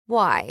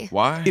Why?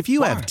 Why? If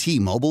you have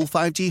T-Mobile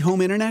 5G home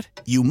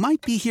internet, you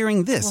might be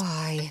hearing this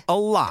Why? a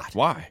lot.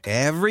 Why?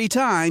 Every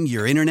time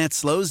your internet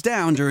slows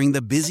down during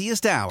the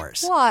busiest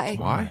hours. Why?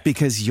 Why?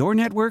 Because your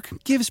network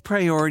gives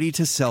priority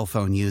to cell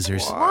phone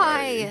users.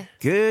 Why?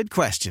 Good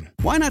question.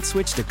 Why not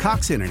switch to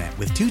Cox Internet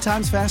with 2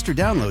 times faster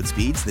download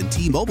speeds than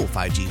T-Mobile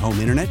 5G home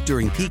internet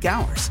during peak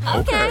hours?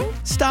 Okay.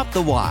 Stop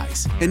the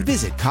whys and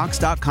visit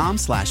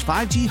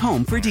cox.com/5G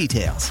home for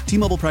details.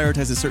 T-Mobile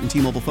prioritizes certain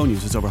T-Mobile phone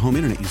users over home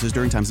internet users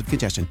during times of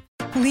congestion.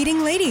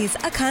 Leading Ladies,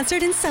 a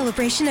concert in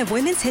celebration of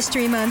Women's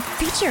History Month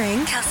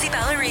featuring Kelsea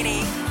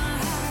Ballerini,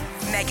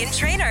 Meghan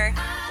Trainor,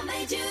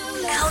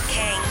 Elle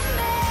King,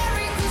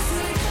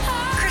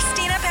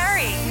 Christina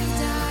Perri.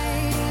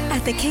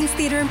 At the King's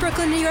Theater in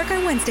Brooklyn, New York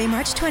on Wednesday,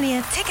 March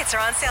 20th. Tickets are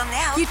on sale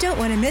now. You don't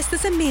want to miss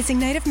this amazing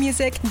night of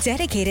music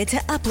dedicated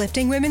to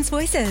uplifting women's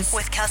voices.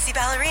 With Kelsea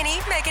Ballerini,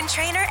 Meghan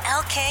Trainor,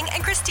 Elle King,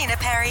 and Christina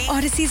Perri.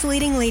 Odyssey's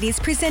Leading Ladies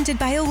presented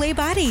by Olay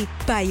Body.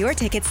 Buy your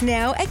tickets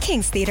now at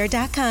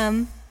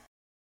kingstheater.com.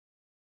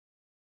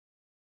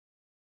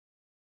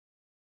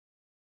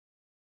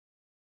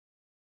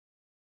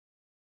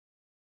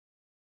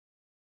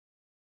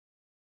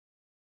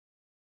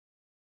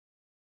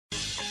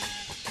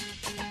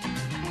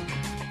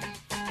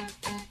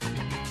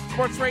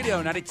 Sports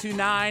Radio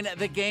 92.9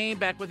 The Game.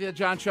 Back with you,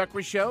 John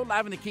Chuckery Show,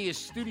 live in the Kia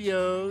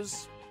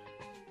Studios.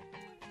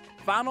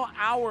 Final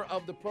hour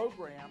of the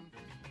program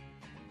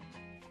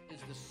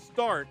is the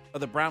start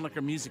of the Brown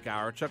Liquor Music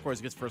Hour. Chuck always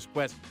gets first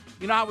quest.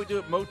 You know how we do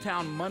it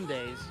Motown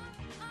Mondays?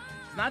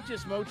 It's not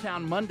just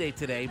Motown Monday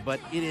today, but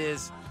it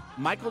is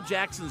Michael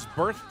Jackson's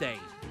birthday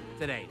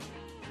today.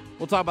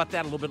 We'll talk about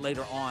that a little bit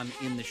later on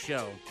in the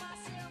show.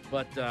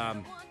 But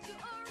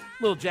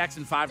little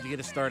Jackson 5 to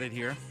get us started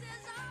here.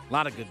 A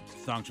lot of good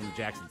songs from the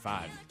Jackson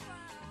 5.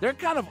 They're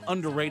kind of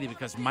underrated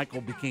because Michael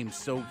became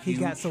so huge. He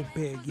got so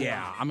big,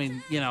 Yeah, I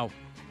mean, you know,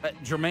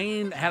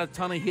 Jermaine had a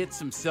ton of hits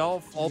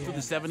himself all through the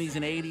 70s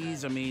and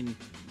 80s. I mean,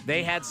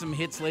 they had some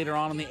hits later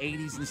on in the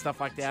 80s and stuff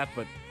like that.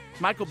 But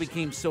Michael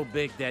became so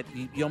big that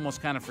you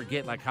almost kind of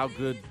forget, like, how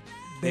good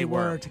they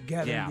were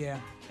together, yeah.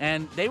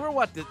 And they were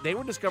they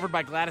were discovered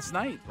by Gladys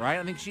Knight, right?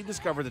 I think she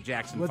discovered the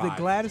Jackson 5. Was it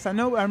Gladys? I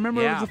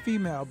remember it was a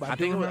female, but I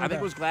think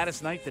it was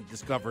Gladys Knight that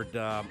discovered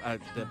the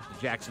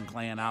Jackson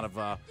clan out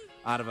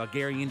of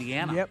Gary,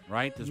 Indiana. Yep.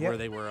 Right? That's where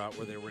they were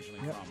originally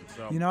from.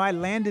 So you know, I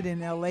landed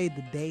in L.A.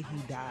 the day he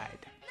died.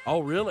 Oh,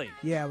 really?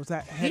 Yeah, was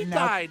that he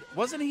died?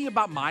 Wasn't he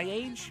about my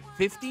age?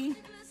 50?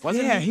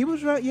 Wasn't he? He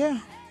was right.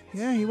 Yeah,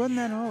 he wasn't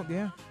that old.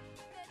 Yeah.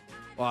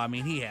 Well, I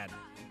mean, he had,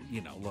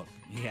 he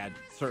had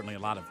certainly a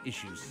lot of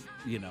issues,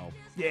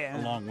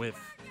 along with,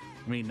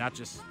 I mean, not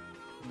just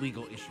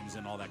legal issues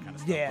and all that kind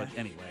of stuff. But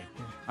anyway,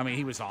 I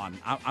mean,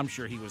 I'm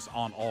sure he was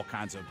on all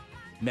kinds of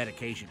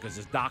medication because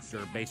his doctor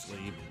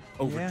basically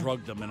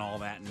overdrugged him and all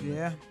that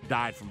and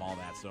died from all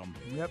that. So,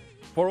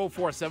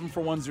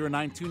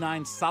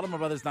 404-741-0929, Solomon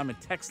Brothers Diamond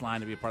text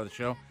line to be a part of the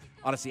show.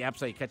 Odyssey app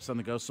site, you catch us on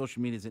the go.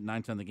 Social media is at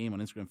 910 The Game on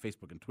Instagram,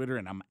 Facebook, and Twitter,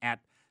 and I'm at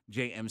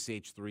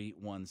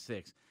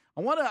JMCH316.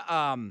 I want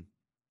to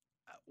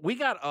we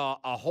got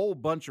a whole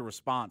bunch of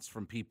response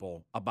from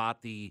people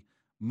about the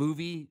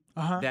movie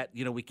that,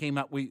 we came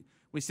out. We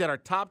said our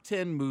top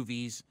 10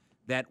 movies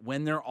that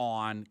when they're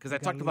on, because I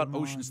talked about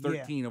Ocean's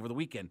 13 over the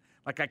weekend.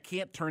 Like, I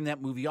can't turn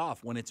that movie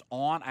off. When it's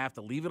on, I have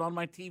to leave it on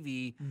my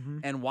TV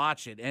and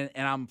watch it. And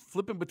I'm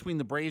flipping between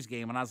the Braves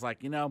game, and I was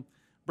like,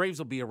 Braves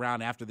will be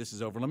around after this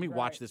is over. Let me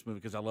watch this movie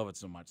because I love it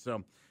so much.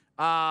 So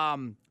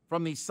from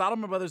the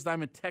Solomon Brothers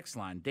Diamond text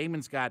line,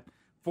 Damon's got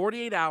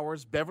 48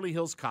 Hours, Beverly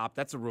Hills Cop.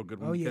 That's a real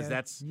good one because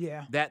that's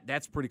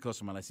pretty close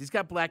to my list. He's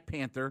got Black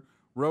Panther,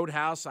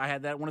 Roadhouse. I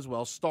had that one as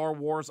well. Star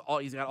Wars.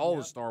 He's got all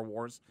the Star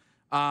Wars.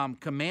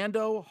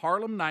 Commando,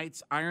 Harlem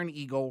Nights, Iron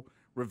Eagle,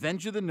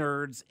 Revenge of the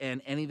Nerds,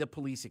 and any of the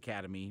Police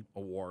Academy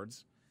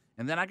awards.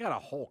 And then I got a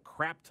whole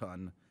crap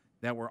ton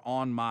that were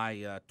on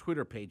my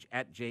Twitter page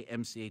at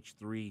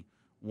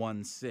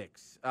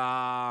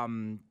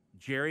JMCH316.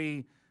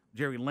 Jerry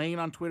Lane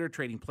on Twitter,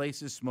 Trading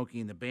Places,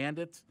 Smokey and the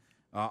Bandit.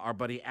 Our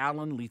buddy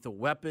Alan, Lethal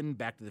Weapon,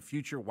 Back to the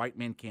Future, White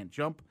Man Can't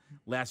Jump,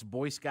 Last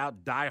Boy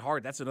Scout, Die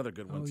Hard. That's another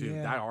good one, too.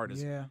 Die Hard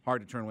is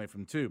hard to turn away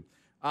from, too.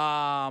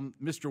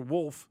 Mr.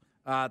 Wolf,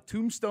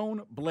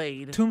 Tombstone,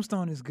 Blade.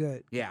 Tombstone is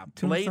good. Yeah.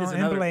 Tombstone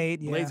and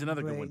Blade. Blade's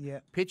another good one.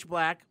 Yeah. Pitch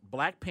Black,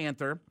 Black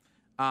Panther,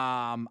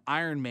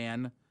 Iron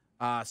Man,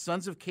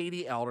 Sons of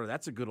Katie Elder.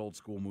 That's a good old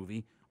school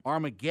movie.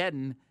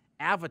 Armageddon,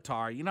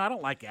 Avatar. I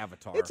don't like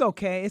Avatar. It's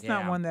okay. It's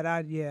not one that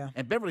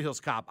And Beverly Hills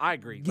Cop, I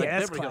agree. Yeah,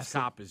 Beverly Hills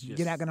Cop is just...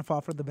 You're not going to fall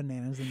for the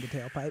bananas in the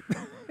tailpipe.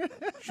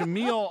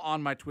 Shamil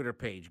on my Twitter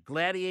page.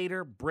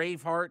 Gladiator,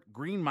 Braveheart,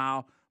 Green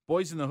Mile,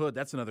 Boys in the Hood.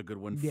 That's another good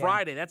one. Yeah.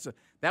 Friday,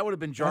 that would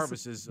have been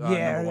Jarvis's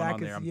number one on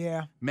there.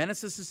 Yeah.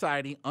 Menace to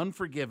Society,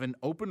 Unforgiven,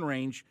 Open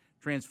Range,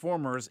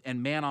 Transformers,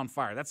 and Man on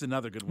Fire. That's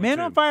another good one, Man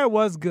too. on Fire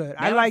was good.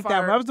 I like that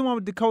one. That was the one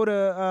with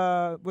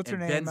Dakota, what's her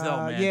and name?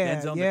 Denzel, man.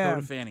 Yeah, Denzel yeah.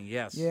 Dakota Fanning,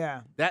 yes.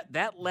 Yeah.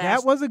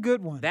 That was a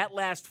good one. That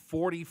last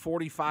 40,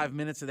 45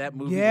 minutes of that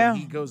movie Yeah.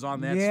 when he goes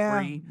on that Yeah,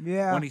 spree,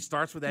 yeah. when he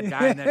starts with that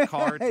guy in that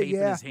car taping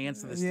Yeah. his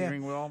hands to the Yeah.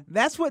 steering wheel.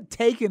 That's what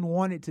Taken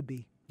wanted to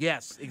be.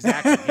 Yes,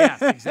 exactly.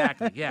 Yes,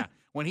 exactly. Yeah.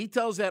 When he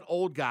tells that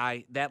old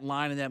guy that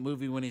line in that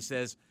movie when he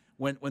says,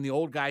 when the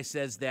old guy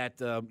says that,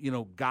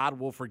 God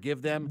will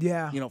forgive them.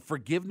 Yeah.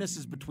 Forgiveness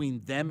is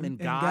between them and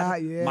God.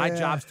 God, yeah. My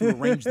job's to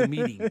arrange the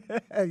meeting.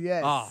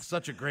 Yes. Oh,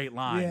 such a great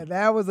line. Yeah,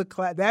 that was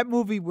that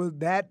movie was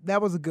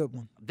that was a good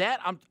one.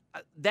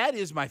 That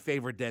is my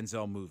favorite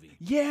Denzel movie.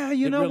 Yeah,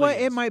 you It know really what?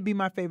 is. It might be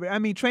my favorite. I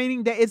mean,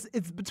 Training Day.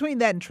 It's between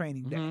that and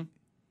Training Day. Mhm.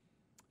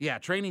 Yeah,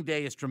 Training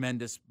Day is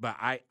tremendous, but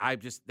I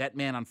just that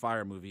Man on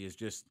Fire movie is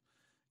just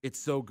it's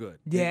so good.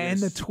 Yeah, It and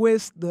the is-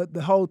 twist,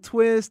 the whole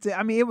twist.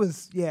 I mean, it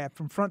was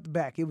from front to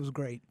back. It was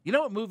great. You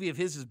know what movie of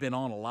his has been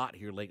on a lot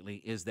here lately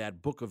is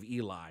that Book of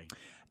Eli.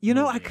 You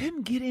know, I movie.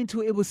 couldn't get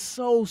into it. It was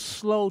so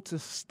slow to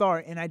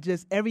start, and I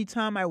just every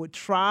time I would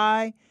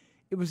try,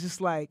 it was just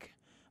like,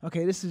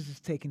 okay, this is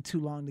just taking too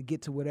long to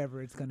get to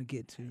whatever it's gonna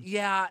get to.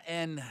 Yeah,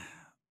 and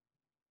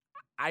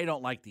I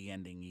don't like the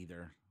ending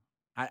either.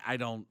 I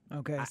don't.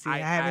 Okay, I- see, I, I-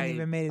 haven't I-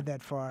 even made it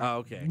that far. Oh,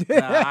 okay.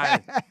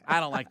 I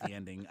don't like the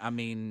ending. I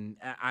mean,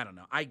 I don't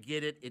know. I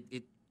get it.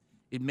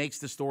 It makes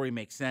the story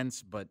make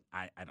sense, but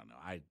I don't know.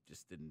 I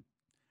just didn't.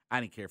 I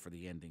didn't care for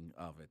the ending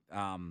of it.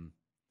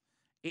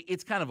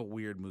 It's kind of a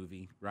weird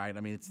movie, right?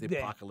 I mean, it's the Yeah.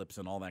 apocalypse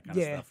and all that kind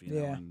of Yeah, stuff, you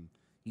know, yeah. and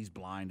he's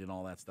blind and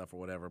all that stuff or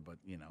whatever. But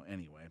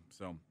anyway.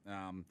 So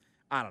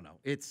I don't know.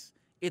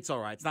 It's all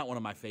right. It's not one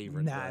of my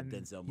favorite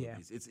Denzel yeah.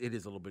 movies. It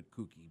is a little bit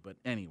kooky, but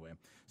anyway.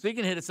 So you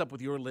can hit us up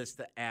with your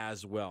list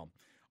as well.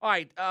 All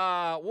right,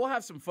 we'll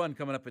have some fun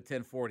coming up at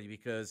 10:40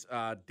 because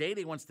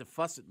Day wants to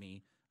fuss at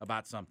me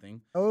about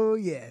something. Oh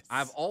yes.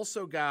 I've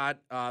also got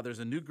there's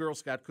a new Girl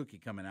Scout cookie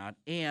coming out,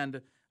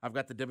 and I've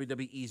got the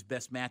WWE's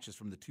best matches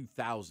from the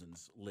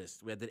 2000s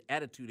list. We had the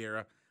Attitude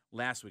Era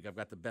last week. I've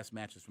got the best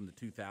matches from the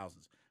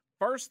 2000s.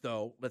 First,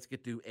 though, let's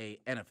get to a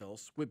NFL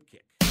Squib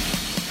Kick.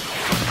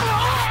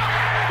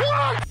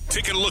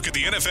 Taking a look at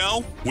the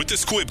NFL with the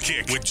Squib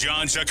Kick with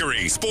John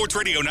Chuckery. Sports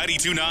Radio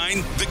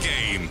 92.9, The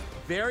Game.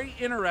 Very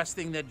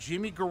interesting that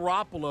Jimmy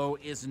Garoppolo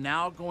is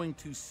now going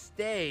to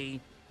stay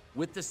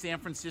with the San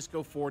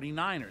Francisco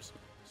 49ers.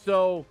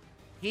 So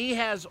he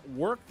has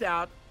worked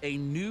out a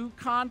new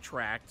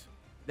contract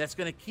that's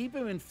going to keep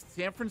him in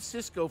San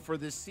Francisco for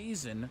this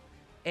season,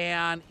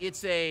 and it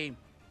says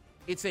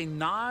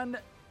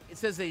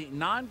a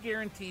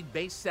non-guaranteed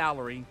base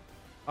salary.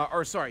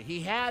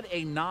 He had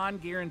a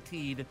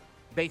non-guaranteed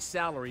base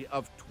salary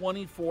of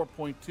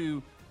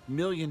 $24.2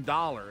 million,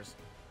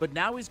 but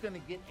now he's going to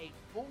get a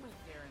fully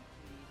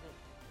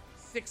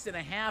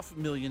guaranteed $6.5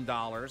 million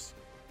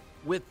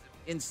with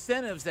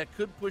incentives that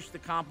could push the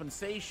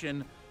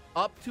compensation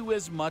up to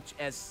as much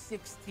as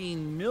 $16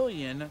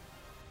 million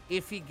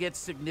if he gets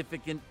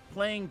significant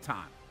playing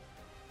time.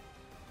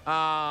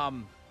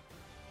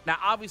 Now,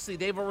 obviously,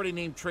 they've already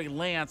named Trey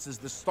Lance as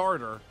the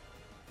starter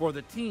for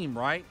the team,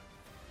 right?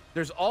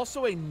 There's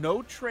also a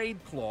no-trade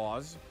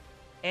clause,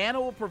 and it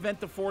will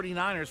prevent the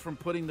 49ers from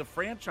putting the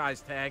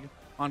franchise tag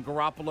on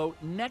Garoppolo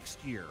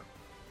next year.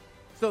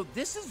 So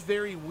this is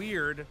very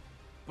weird,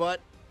 but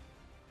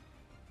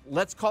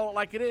let's call it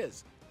like it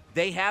is.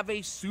 They have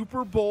a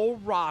Super Bowl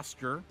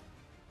roster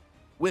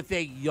with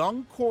a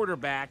young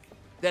quarterback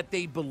that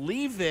they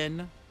believe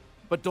in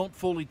but don't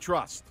fully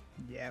trust.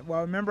 Yeah,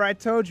 well, remember I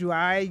told you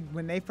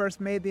when they first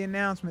made the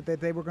announcement that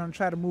they were going to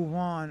try to move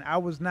on, I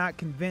was not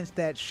convinced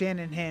that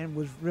Shanahan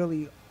was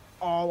really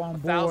all on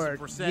board.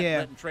 1,000% Yeah,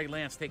 letting Trey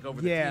Lance take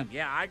over the Yeah. team.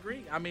 Yeah, I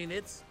agree. I mean,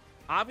 it's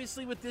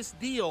obviously with this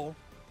deal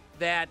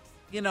that,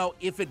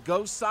 if it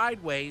goes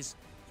sideways,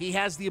 he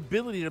has the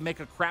ability to make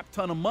a crap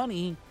ton of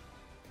money,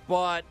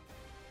 but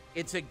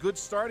it's a good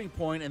starting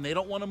point, and they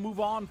don't want to move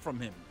on from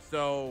him.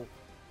 So,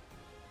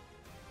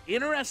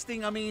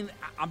 interesting. I mean,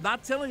 I'm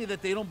not telling you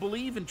that they don't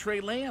believe in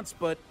Trey Lance,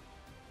 but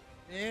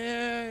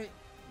they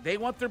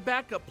want their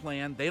backup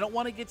plan. They don't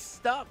want to get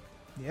stuck.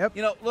 Yep.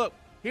 Look,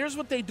 here's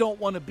what they don't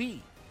want to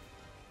be.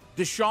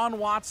 Deshaun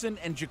Watson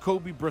and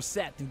Jacoby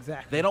Brissett.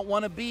 Exactly. They don't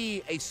want to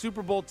be a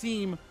Super Bowl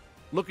team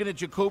looking at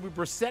Jacoby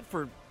Brissett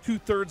for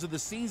 2/3 of the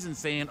season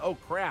saying, oh,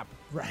 crap.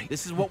 Right.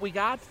 This is what we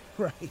got?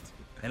 Right.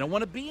 They don't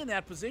want to be in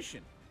that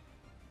position.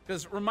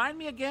 Because remind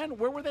me again,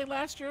 where were they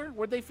last year?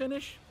 Where'd they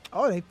finish?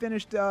 Oh, they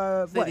finished Say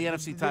the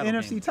NFC title The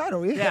NFC game.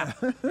 title, yeah.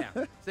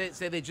 Yeah.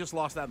 Say they just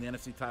lost out in the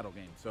NFC title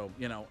game. So,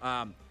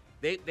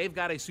 they've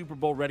got a Super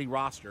Bowl ready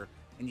roster,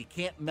 and you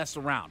can't mess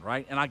around,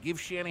 right? And I give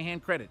Shanahan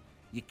credit.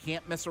 You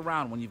can't mess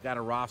around when you've got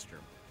a roster.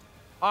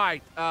 All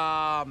right.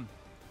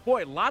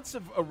 Boy, lots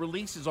of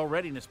releases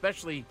already, and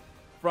especially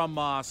from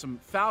some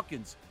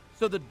Falcons.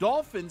 So the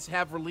Dolphins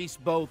have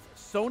released both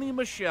Sony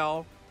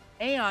Michel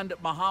and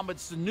Mohamed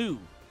Sanu.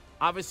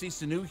 Obviously,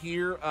 Sanu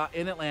here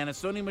in Atlanta.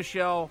 Sony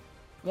Michel,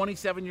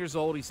 27 years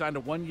old. He signed a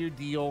one-year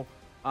deal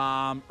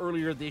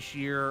earlier this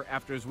year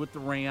after he was with the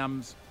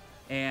Rams.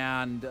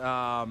 and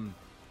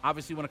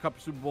obviously won a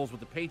couple Super Bowls with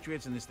the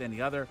Patriots and this, then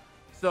the other.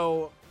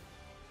 So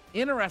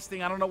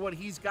interesting. I don't know what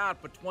he's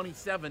got, but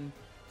 27,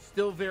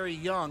 still very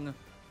young.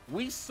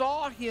 We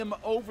saw him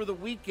over the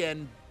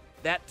weekend,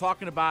 that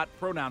talking about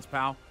pronouns,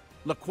 pal,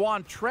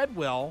 Laquan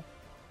Treadwell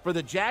for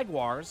the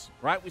Jaguars,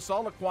 right? We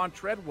saw Laquan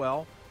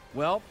Treadwell.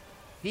 Well,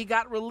 he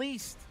got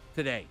released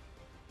today.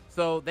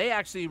 So they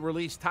actually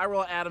released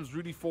Tyrell Adams,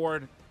 Rudy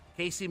Ford,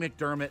 Casey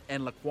McDermott,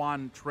 and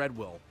Laquan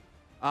Treadwell.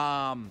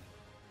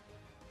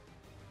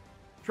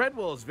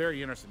 Treadwell is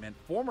very interesting, man.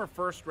 Former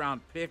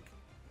first-round pick,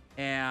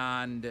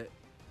 and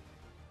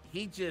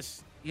he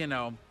just,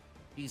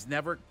 he's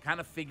never kind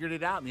of figured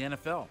it out in the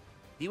NFL.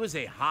 He was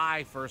a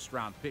high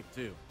first-round pick,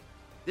 too.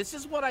 This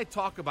is what I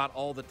talk about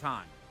all the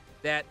time,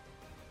 that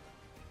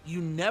you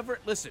never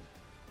 – listen,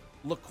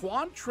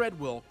 Laquan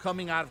Treadwell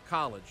coming out of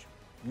college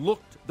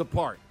looked the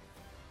part.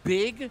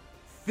 Big,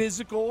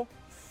 physical,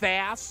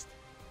 fast,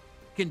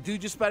 can do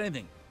just about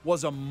anything.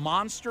 Was a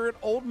monster at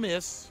Ole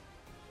Miss,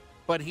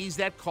 but he's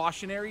that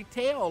cautionary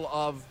tale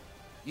of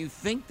you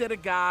think that a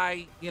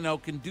guy,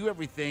 can do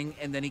everything,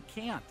 and then he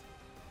can't.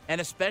 And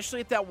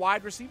especially at that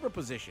wide receiver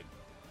position.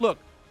 Look,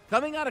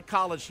 coming out of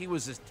college, he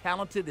was as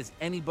talented as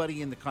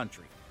anybody in the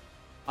country.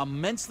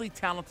 Immensely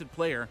talented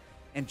player,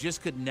 and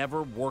just could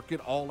never work it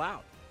all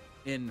out.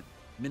 In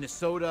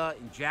Minnesota,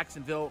 in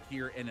Jacksonville,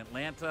 here in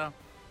Atlanta,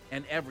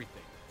 and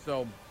everything.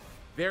 So,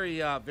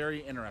 very, very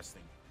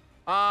interesting.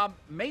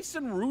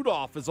 Mason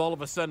Rudolph is all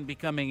of a sudden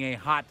becoming a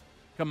hot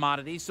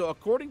commodity. So,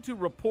 according to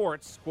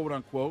reports, quote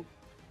unquote,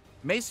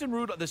 Mason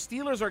Rudolph, the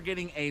Steelers are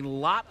getting a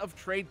lot of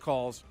trade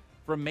calls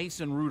from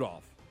Mason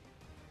Rudolph.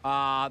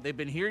 They've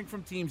been hearing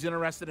from teams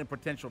interested in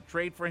potential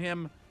trade for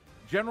him.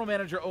 General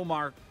Manager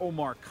Omar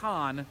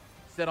Khan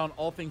said on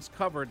All Things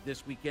Covered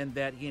this weekend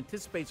that he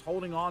anticipates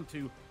holding on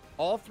to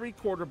all three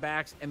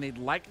quarterbacks, and they'd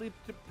likely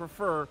to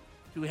prefer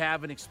to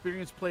have an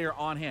experienced player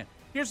on hand.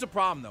 Here's the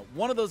problem, though.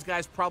 One of those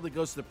guys probably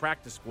goes to the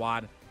practice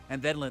squad,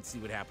 and then let's see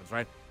what happens,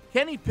 right?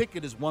 Kenny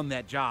Pickett has won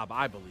that job,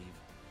 I believe.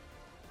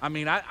 I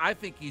mean, I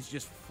think he's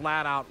just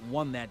flat out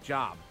won that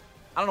job.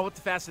 I don't know what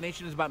the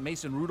fascination is about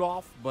Mason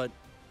Rudolph, but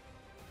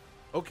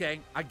okay.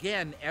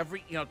 Again,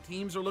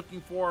 teams are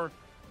looking for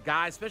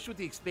guys, especially with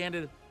the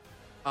expanded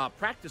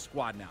practice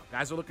squad now.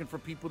 Guys are looking for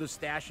people to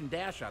stash and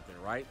dash out there,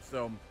 right?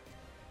 So,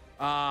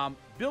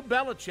 Bill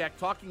Belichick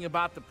talking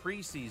about the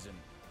preseason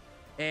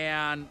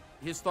and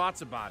his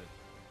thoughts about it.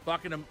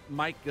 Talking to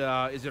Mike,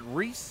 is it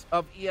Reese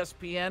of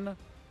ESPN?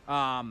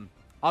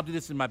 I'll do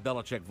this in my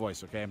Belichick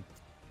voice, okay?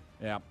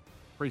 Yeah,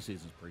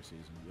 preseason's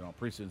preseason.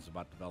 Preseason's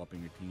about developing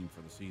your team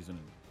for the season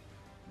and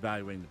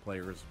evaluating the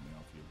players. If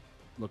you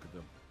look at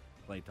the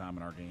play time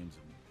in our games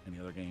and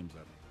any other games,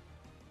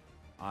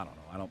 I don't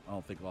know. I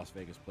don't think Las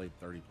Vegas played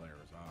 30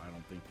 players. I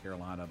don't think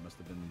Carolina must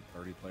have been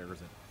 30 players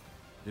that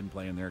didn't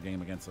play in their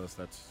game against us.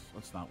 That's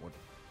not what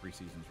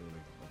preseason's really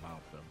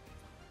about.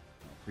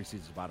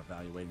 Preseason's about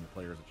evaluating the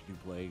players that you do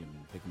play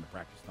and taking the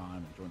practice time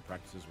and joint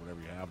practices,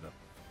 whatever you have, to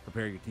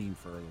prepare your team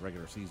for the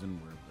regular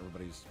season where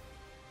everybody's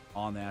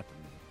on that.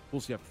 And we'll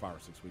see after 5 or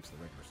 6 weeks of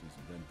the regular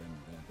season. Then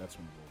that's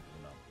when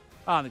we'll know.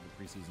 I think the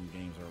preseason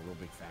games are a real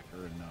big factor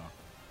in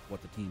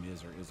what the team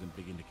is or isn't,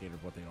 big indicator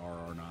of what they are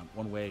or not.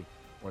 One way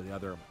or the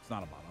other. It's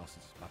not about us.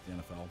 It's about the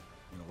NFL.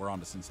 We're on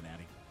to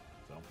Cincinnati.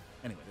 So,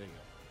 anyway, there you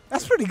go.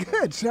 That's pretty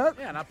good, Chuck.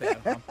 Yeah, not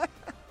bad.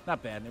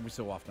 Not bad. Every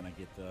so often I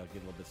get a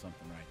little bit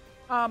something right.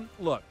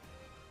 Look,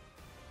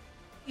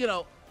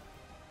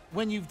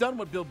 when you've done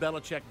what Bill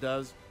Belichick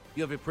does,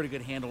 you have a pretty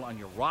good handle on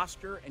your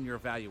roster and your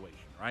evaluation,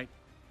 right?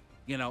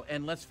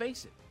 And let's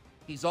face it,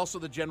 he's also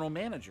the general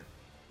manager.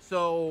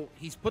 So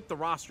he's put the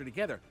roster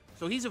together.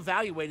 So he's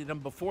evaluated them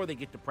before they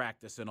get to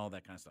practice and all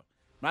that kind of stuff.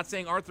 I'm not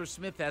saying Arthur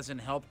Smith hasn't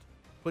helped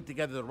put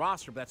together the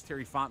roster, but that's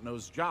Terry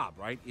Fontenot's job,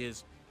 right,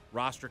 is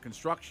roster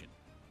construction.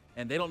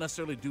 And they don't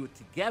necessarily do it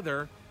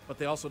together, but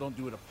they also don't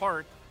do it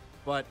apart.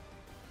 But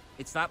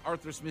it's not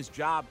Arthur Smith's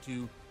job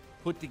to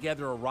put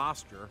together a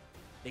roster.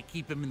 They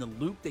keep him in the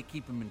loop. They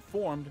keep him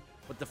informed.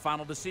 But the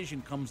final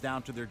decision comes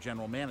down to their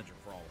general manager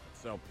for all of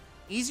it. So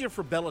easier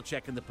for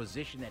Belichick in the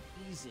position that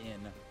he's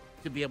in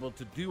to be able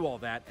to do all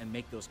that and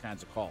make those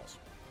kinds of calls.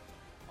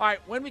 All right,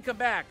 when we come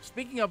back,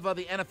 speaking of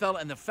the NFL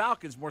and the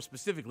Falcons more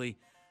specifically,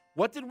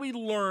 what did we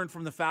learn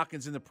from the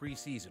Falcons in the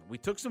preseason? We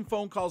took some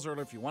phone calls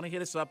earlier. If you want to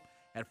hit us up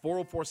at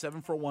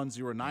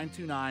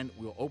 404-741-0929,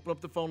 we'll open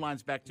up the phone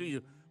lines back to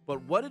you.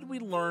 But what did we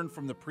learn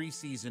from the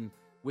preseason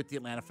with the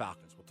Atlanta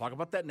Falcons? We'll talk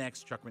about that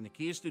next. Chuck, we're in the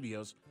Kia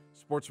Studios,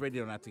 Sports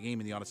Radio, and at the game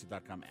in the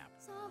Odyssey.com app.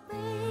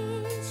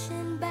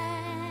 Salvation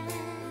back,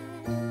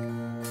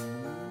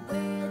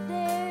 where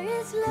there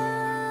is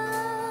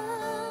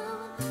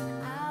love,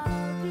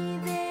 I'll be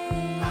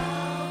there.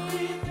 I'll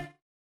be there.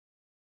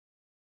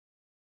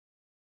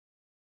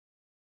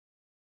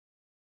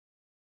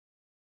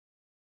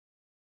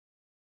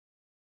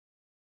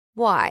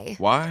 Why?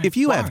 Why? If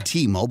you have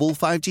T-Mobile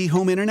 5G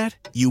home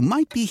internet, you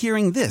might be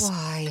hearing this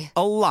Why?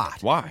 a lot.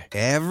 Why?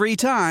 Every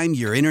time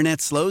your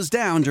internet slows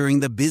down during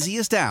the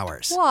busiest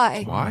hours.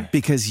 Why? Why?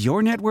 Because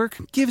your network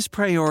gives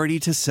priority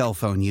to cell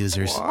phone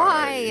users.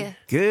 Why?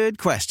 Good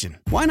question.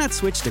 Why not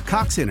switch to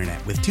Cox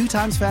Internet with 2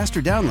 times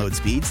faster download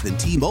speeds than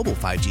T-Mobile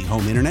 5G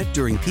home internet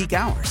during peak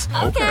hours?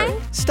 Okay.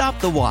 Stop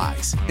the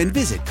whys and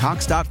visit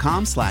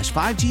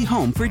cox.com/5G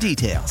home for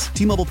details.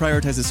 T-Mobile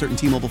prioritizes certain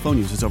T-Mobile phone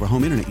users over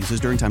home internet users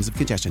during times of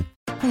congestion.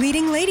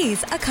 Leading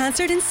Ladies, a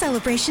concert in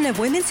celebration of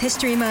Women's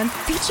History Month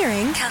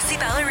featuring Kelsey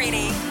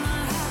Ballerini,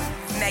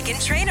 Meghan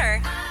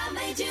Trainor,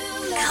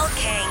 Elle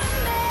King,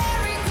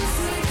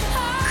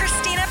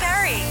 Christina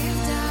Perry.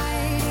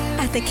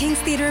 At the King's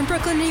Theater in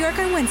Brooklyn, New York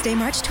on Wednesday,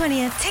 March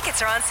 20th.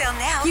 Tickets are on sale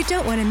now. You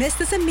don't want to miss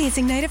this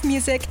amazing night of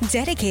music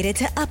dedicated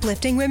to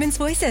uplifting women's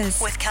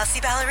voices. With Kelsey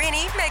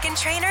Ballerini, Meghan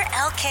Trainor,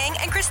 Elle King,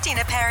 and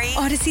Christina Perry.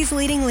 Odyssey's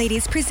Leading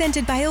Ladies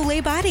presented by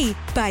Olay Body.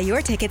 Buy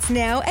your tickets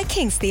now at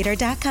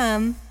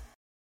kingstheater.com.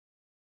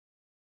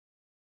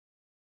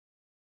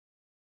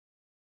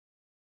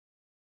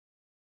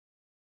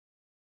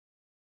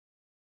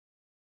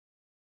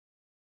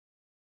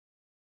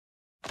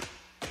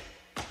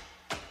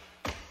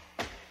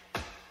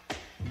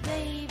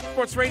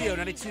 Sports Radio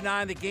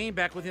 92.9 The Game,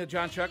 back with you, the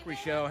John Chuckery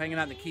Show, hanging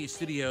out in the Key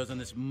Studios on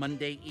this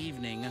Monday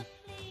evening.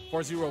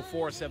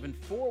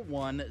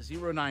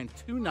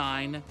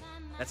 404-741-0929.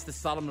 That's the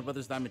Solomon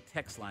Brothers Diamond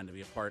text line to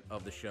be a part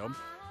of the show.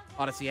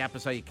 Odyssey app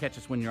is how you catch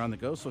us when you're on the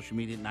go. Social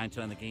media at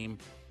 929 The Game,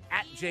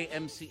 at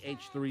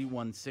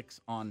JMCH316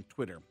 on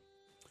Twitter.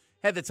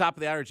 Head to the top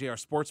of the hour, JR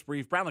Sports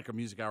Brief, Brown Liquor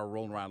Music Hour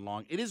rolling right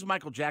along. It is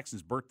Michael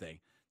Jackson's birthday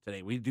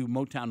today. We do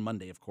Motown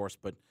Monday, of course,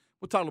 but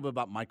we'll talk a little bit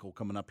about Michael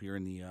coming up here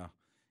in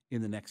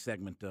the next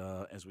segment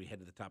as we head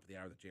to the top of the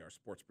hour of the JR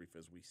Sports Brief,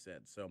 as we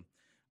said. So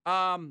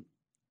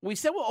we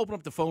said we'll open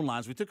up the phone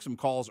lines. We took some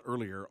calls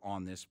earlier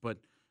on this, but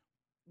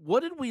what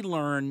did we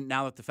learn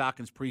now that the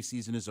Falcons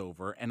preseason is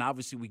over? And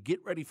obviously we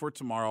get ready for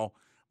tomorrow.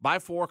 By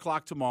 4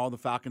 o'clock tomorrow, the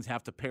Falcons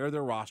have to pare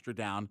their roster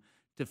down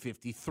to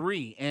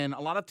 53. And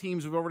a lot of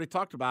teams we've already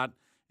talked about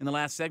in the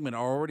last segment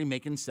are already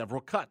making several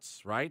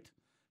cuts, right?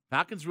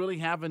 Falcons really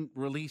haven't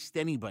released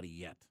anybody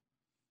yet.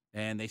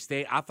 And I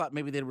thought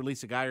maybe they'd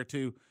release a guy or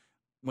two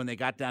when they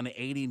got down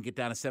to 80 and get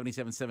down to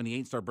 77, 78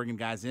 and start bringing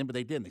guys in, but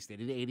they didn't. They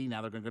stayed at 80.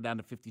 Now they're going to go down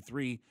to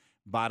 53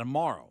 by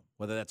tomorrow,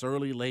 whether that's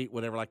early, late,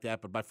 whatever like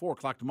that. But by 4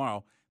 o'clock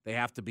tomorrow, they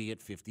have to be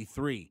at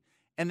 53.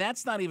 And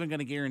that's not even going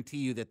to guarantee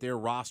you that their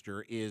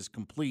roster is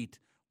complete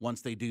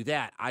once they do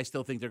that. I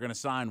still think they're going to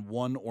sign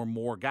one or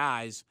more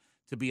guys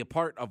to be a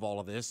part of all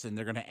of this, and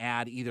they're going to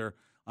add either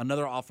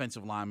another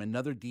offensive lineman,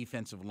 another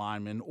defensive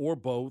lineman, or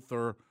both,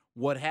 or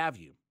what have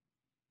you.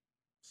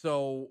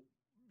 So,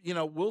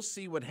 we'll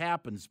see what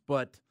happens,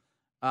 but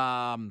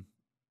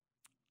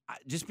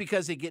just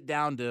because they get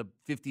down to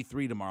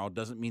 53 tomorrow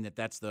doesn't mean that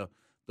that's the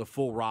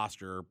full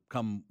roster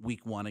come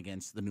week 1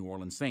 against the New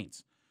Orleans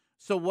Saints.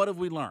 So what have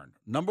we learned?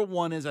 Number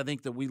one is I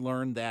think that we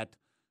learned that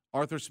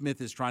Arthur Smith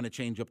is trying to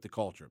change up the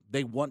culture.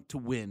 They want to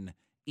win,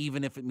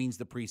 even if it means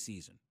the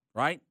preseason,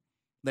 right?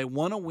 They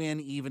want to win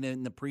even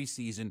in the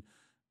preseason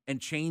and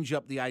change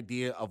up the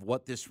idea of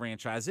what this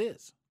franchise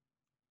is.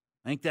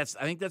 I think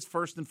that's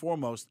first and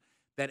foremost,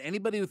 that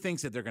anybody who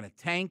thinks that they're going to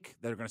tank,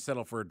 they're going to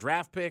settle for a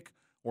draft pick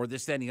or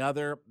this, that, and the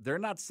other, they're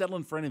not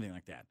settling for anything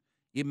like that.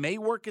 It may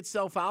work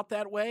itself out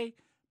that way,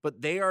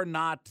 but they are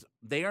not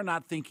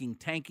thinking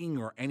tanking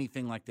or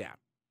anything like that.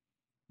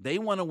 They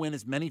want to win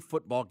as many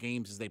football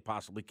games as they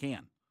possibly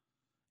can.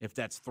 If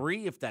that's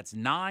 3, if that's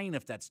 9,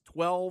 if that's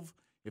 12,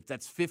 if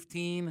that's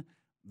 15,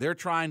 they're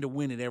trying to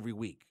win it every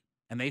week.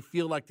 And they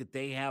feel like that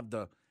they have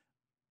the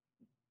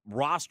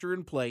roster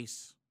in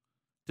place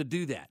to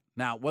do that.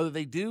 Now, whether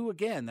they do,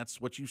 again,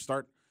 that's what you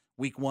start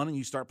week 1 and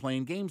you start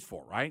playing games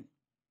for, right?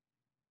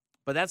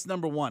 But that's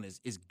number one, is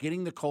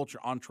getting the culture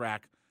on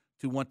track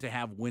to want to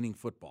have winning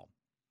football.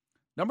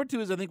 Number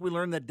 2 is I think we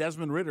learned that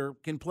Desmond Ridder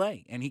can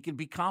play and he can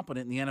be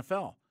competent in the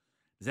NFL.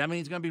 Does that mean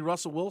he's going to be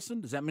Russell Wilson?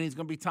 Does that mean he's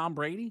going to be Tom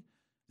Brady? Does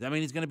that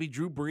mean he's going to be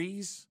Drew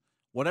Brees?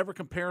 Whatever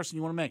comparison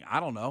you want to make. I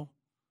don't know.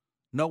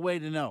 No way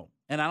to know.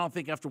 And I don't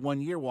think after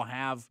 1 year we'll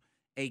have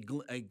a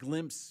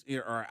glimpse,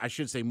 or I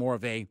should say more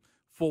of a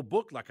full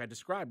book like I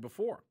described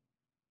before.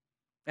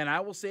 And I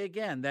will say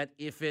again that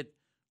if it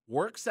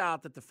works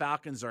out that the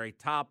Falcons are a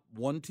top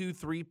 1, 2,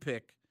 3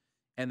 pick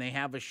and they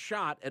have a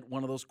shot at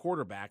one of those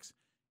quarterbacks,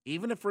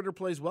 even if Ridder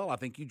plays well, I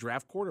think you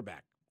draft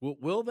quarterback.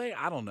 Will they?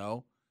 I don't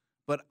know.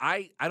 But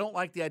I don't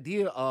like the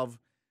idea of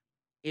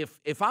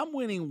if I'm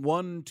winning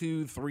 1,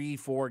 2, 3,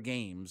 4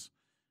 games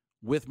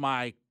with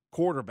my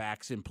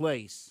quarterbacks in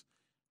place,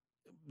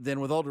 then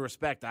with all due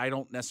respect, I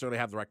don't necessarily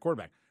have the right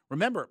quarterback.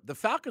 Remember, the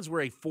Falcons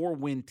were a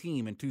 4-win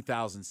team in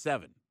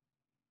 2007.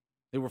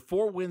 They were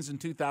 4 wins in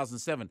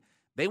 2007.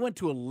 They went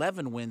to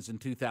 11 wins in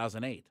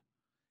 2008.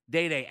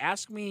 Day-Day,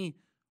 ask me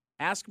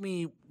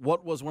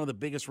what was one of the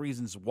biggest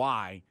reasons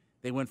why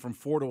they went from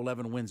 4 to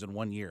 11 wins in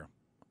 1 year.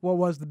 What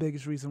was the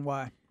biggest reason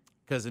why?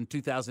 Because in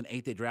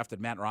 2008 they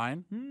drafted Matt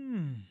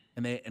Ryan.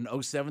 And in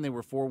 07, they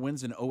were 4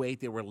 wins. In 08,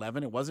 they were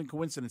 11. It wasn't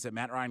coincidence that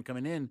Matt Ryan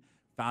coming in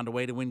found a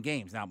way to win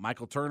games. Now,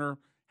 Michael Turner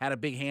had a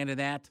big hand in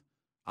that.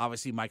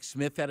 Obviously, Mike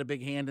Smith had a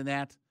big hand in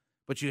that.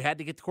 But you had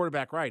to get the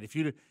quarterback right. If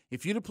you'd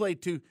have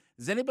played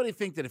does anybody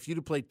think that if you'd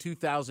have played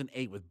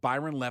 2008 with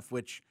Byron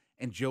Leftwich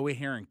and Joey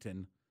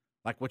Harrington,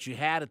 like what you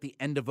had at the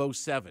end of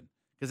 07,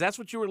 because that's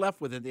what you were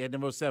left with at the end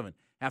of 07,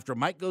 after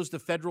Mike goes to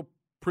federal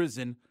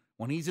prison,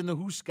 when he's in the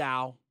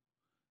Hooskow,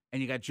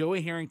 and you got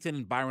Joey Harrington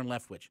and Byron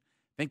Leftwich,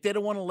 think they'd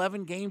have won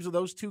 11 games with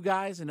those two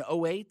guys in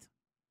 08?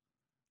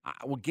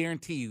 I will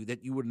guarantee you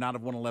that you would not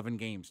have won 11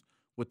 games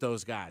with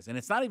those guys. And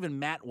it's not even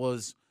Matt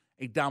was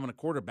a dominant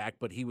quarterback,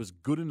 but he was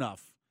good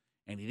enough,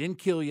 and he didn't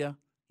kill you.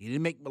 He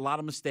didn't make a lot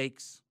of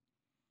mistakes,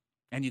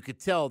 and you could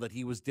tell that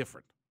he was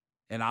different.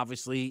 And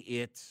obviously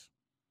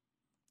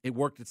it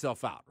worked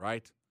itself out,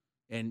 right?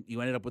 And you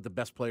ended up with the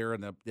best player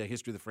in the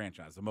history of the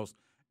franchise, the most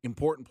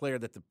important player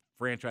that the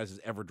franchise has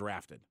ever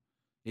drafted.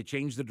 It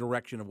changed the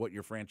direction of what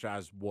your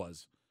franchise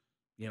was,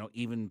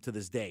 even to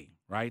this day,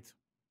 right?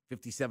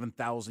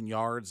 57,000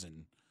 yards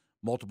and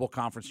multiple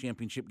conference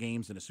championship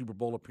games and a Super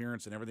Bowl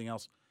appearance and everything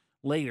else.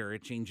 Later,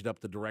 it changed up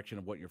the direction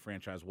of what your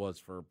franchise was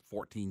for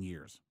 14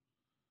 years.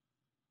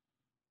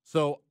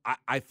 So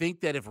I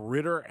think that if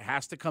Ritter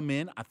has to come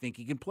in, I think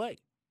he can play.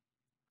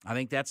 I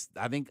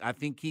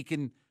think he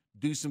can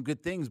do some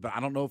good things, but I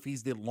don't know if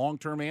he's the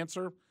long-term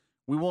answer.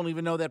 We won't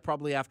even know that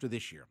probably after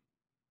this year.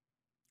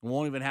 We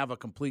won't even have a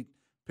complete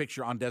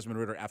picture on Desmond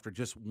Ritter after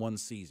just one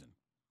season.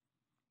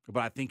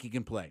 But I think he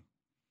can play.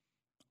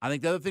 I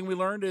think the other thing we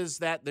learned is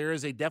that there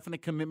is a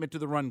definite commitment to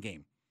the run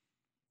game.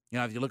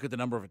 If you look at the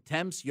number of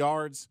attempts,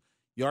 yards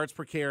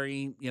per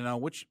carry,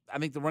 which I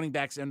think the running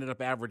backs ended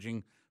up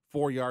averaging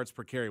 4 yards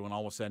per carry when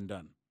all was said and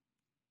done.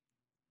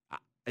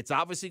 It's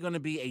obviously going to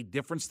be a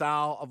different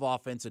style of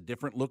offense, a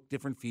different look,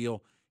 different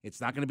feel.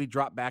 It's not going to be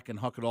drop back and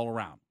huck it all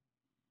around.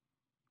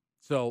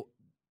 So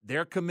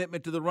their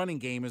commitment to the running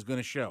game is going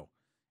to show.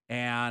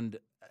 And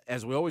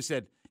as we always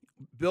said,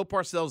 Bill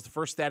Parcells, the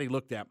first stat he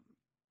looked at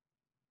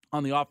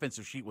on the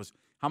offensive sheet was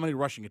how many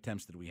rushing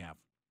attempts did we have?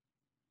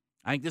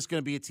 I think this is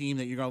going to be a team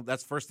that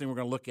that's the first thing we're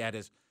going to look at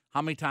is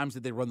how many times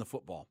did they run the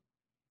football?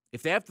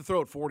 If they have to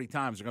throw it 40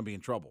 times, they're going to be in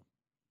trouble.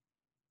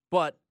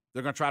 But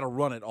they're going to try to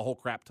run it a whole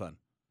crap ton.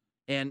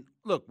 And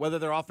look, whether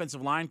their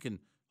offensive line can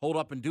hold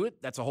up and do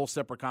it, that's a whole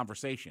separate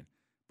conversation.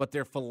 But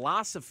their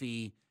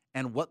philosophy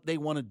and what they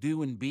want to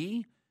do and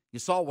be, you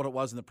saw what it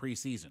was in the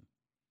preseason.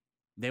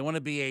 They want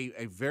to be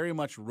a very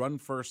much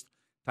run-first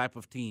type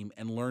of team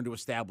and learn to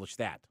establish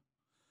that.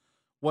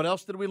 What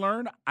else did we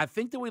learn? I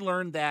think that we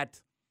learned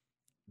that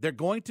they're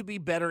going to be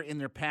better in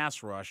their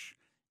pass rush,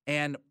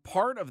 and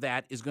part of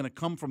that is going to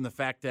come from the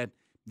fact that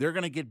they're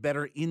going to get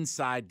better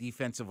inside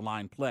defensive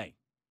line play.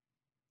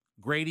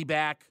 Grady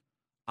back,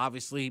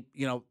 obviously,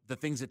 the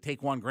things that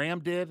Taquan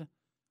Graham did,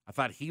 I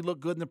thought he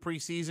looked good in the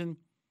preseason.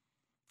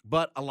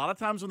 But a lot of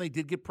times when they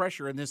did get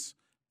pressure in this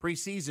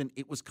preseason,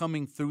 it was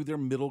coming through their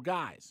middle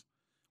guys.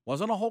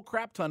 Wasn't a whole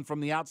crap ton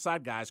from the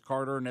outside guys,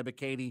 Carter and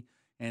Ebiketie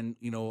and,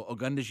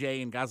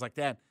 Ogundeje and guys like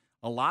that.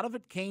 A lot of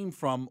it came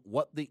from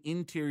what the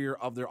interior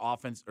of their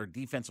offense or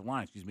defensive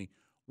line,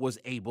 was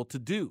able to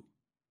do.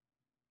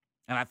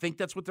 And I think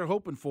that's what they're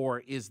hoping for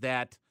is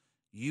that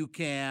you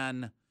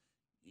can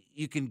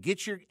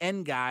get your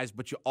end guys,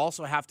 but you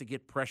also have to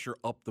get pressure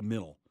up the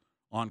middle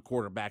on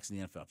quarterbacks in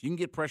the NFL. If you can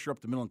get pressure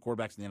up the middle on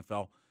quarterbacks in the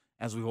NFL,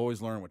 as we've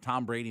always learned with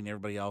Tom Brady and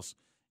everybody else,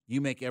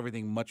 you make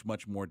everything much,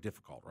 much more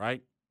difficult,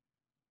 right?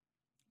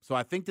 So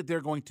I think that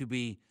they're going to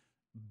be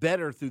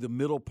better through the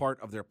middle part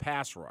of their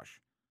pass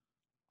rush.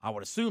 I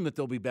would assume that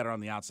they'll be better on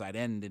the outside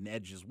end and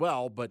edge as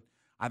well, but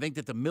I think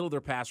that the middle of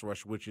their pass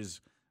rush, which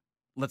is,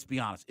 let's be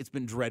honest, it's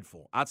been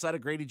dreadful. Outside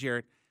of Grady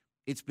Jarrett,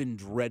 it's been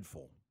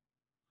dreadful.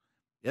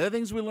 The other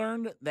things we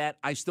learned that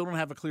I still don't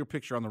have a clear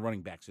picture on the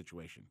running back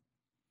situation.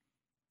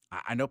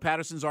 I know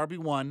Patterson's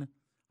RB1.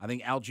 I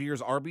think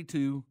Algiers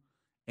RB2.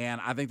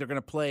 And I think they're going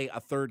to play a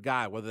third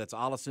guy, whether that's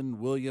Ollison,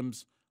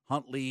 Williams,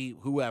 Huntley,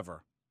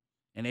 whoever.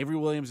 And Avery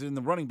Williams is in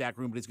the running back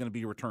room, but he's going to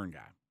be a return guy.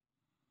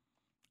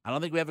 I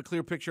don't think we have a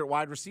clear picture at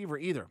wide receiver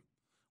either.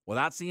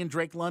 Without seeing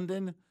Drake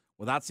London,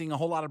 without seeing a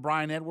whole lot of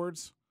Brian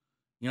Edwards,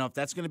 if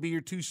that's going to be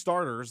your two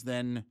starters,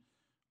 then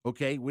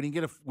okay, we didn't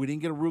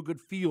get a real good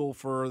feel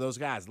for those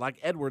guys. Like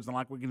Edwards and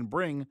like we can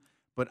bring,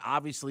 but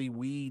obviously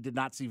we did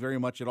not see very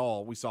much at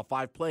all. We saw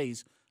 5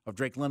 plays of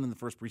Drake London in the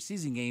first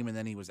preseason game, and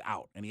then he was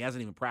out, and he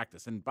hasn't even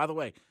practiced. And by the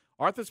way,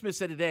 Arthur Smith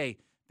said today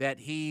that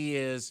he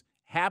is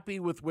happy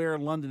with where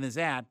London is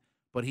at,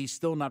 but he's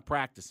still not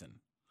practicing.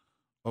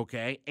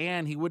 Okay,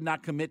 and he would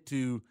not commit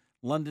to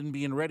London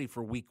being ready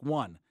for week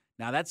 1.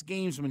 Now, that's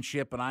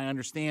gamesmanship, and I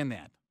understand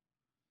that.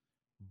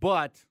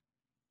 But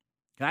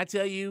can I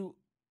tell you,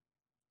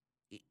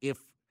 if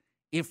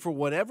for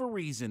whatever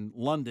reason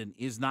London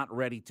is not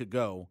ready to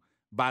go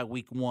by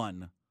week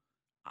 1,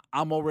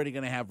 I'm already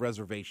going to have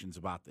reservations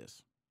about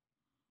this.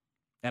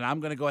 And I'm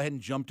going to go ahead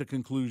and jump to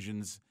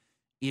conclusions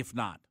if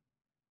not.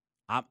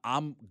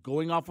 I'm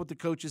going off what the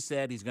coaches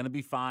said. He's going to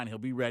be fine. He'll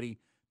be ready,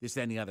 this,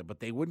 that, and the other. But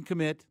they wouldn't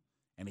commit,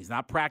 and he's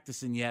not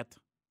practicing yet.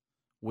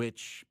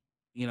 which,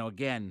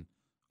 again,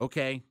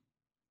 okay.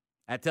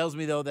 That tells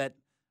me, though, that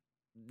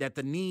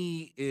the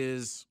knee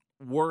is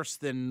worse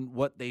than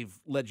what they've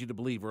led you to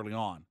believe early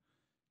on.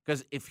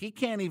 Because if he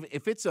can't even,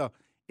 if it's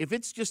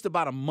just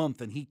about a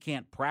month and he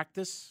can't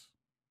practice,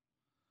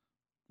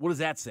 what does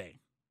that say?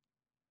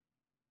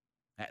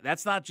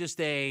 That's not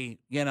just I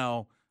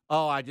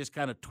just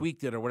kind of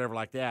tweaked it or whatever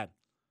like that.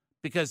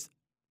 Because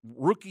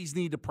rookies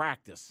need to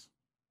practice.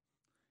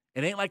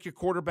 It ain't like your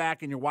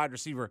quarterback and your wide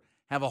receiver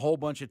have a whole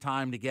bunch of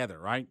time together,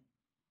 right?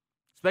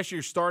 Especially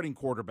your starting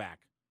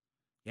quarterback.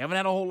 You haven't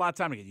had a whole lot of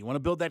time together. You want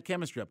to build that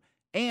chemistry up.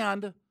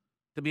 And,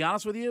 to be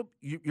honest with you,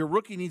 your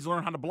rookie needs to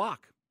learn how to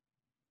block.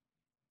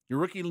 Your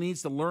rookie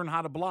needs to learn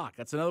how to block.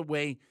 That's another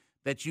way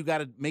that you got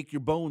to make your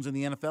bones in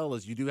the NFL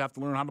is you do have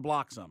to learn how to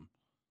block some.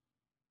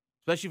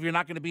 Especially if you're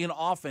not going to be an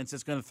offense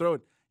that's going to throw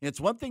it. And it's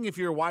one thing if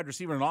you're a wide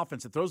receiver in an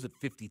offense that throws it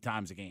 50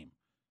 times a game.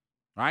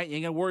 All right? You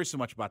ain't going to worry so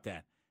much about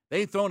that.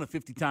 They ain't throwing it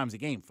 50 times a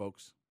game,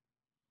 folks.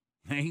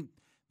 They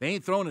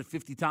ain't throwing it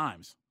 50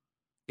 times.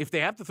 If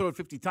they have to throw it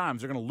 50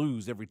 times, they're going to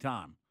lose every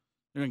time.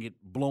 They're going to get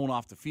blown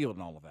off the field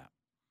and all of that.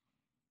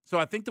 So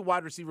I think the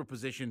wide receiver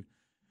position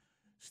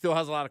still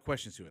has a lot of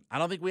questions to it. I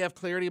don't think we have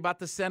clarity about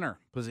the center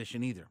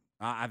position either.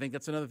 I think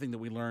that's another thing that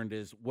we learned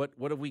is what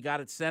have we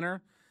got at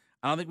center?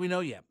 I don't think we know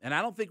yet. And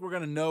I don't think we're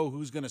going to know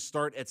who's going to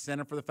start at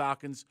center for the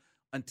Falcons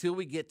until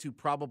we get to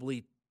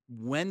probably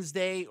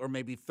Wednesday or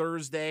maybe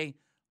Thursday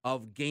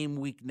of game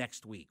week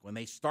next week. When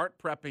they start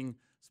prepping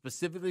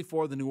specifically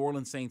for the New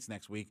Orleans Saints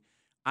next week,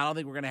 I don't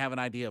think we're going to have an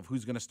idea of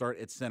who's going to start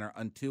at center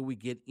until we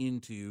get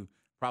into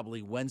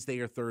probably Wednesday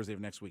or Thursday of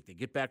next week. They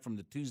get back from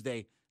the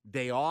Tuesday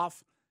day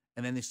off,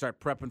 and then they start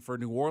prepping for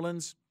New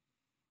Orleans.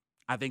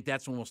 I think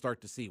that's when we'll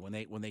start to see when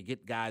they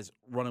get guys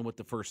running with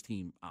the first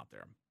team out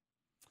there.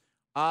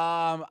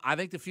 I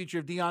think the future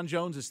of Deion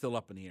Jones is still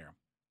up in the air.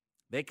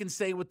 They can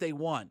say what they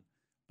want,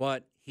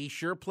 but he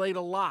sure played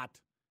a lot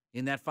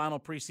in that final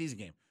preseason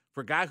game.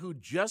 For a guy who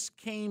just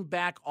came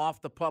back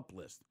off the PUP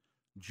list,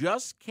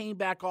 just came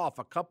back off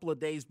a couple of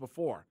days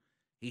before,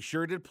 he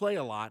sure did play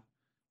a lot.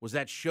 Was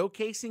that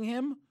showcasing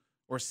him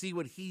or see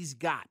what he's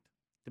got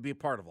to be a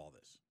part of all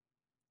this?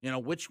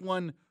 Which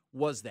one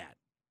was that?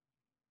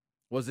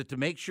 Was it to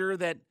make sure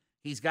that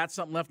he's got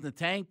something left in the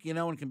tank,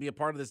 and can be a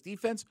part of this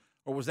defense?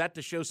 Or was that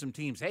to show some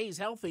teams, hey, he's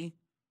healthy.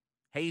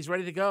 Hey, he's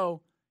ready to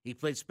go. He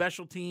played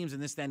special teams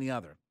and this, that, and the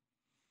other.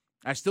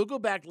 I still go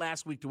back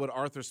last week to what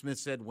Arthur Smith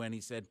said when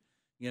he said,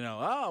 he's doing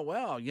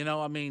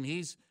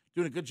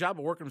a good job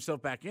of working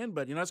himself back in,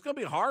 but, it's going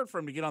to be hard for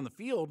him to get on the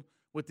field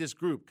with this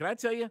group. Can I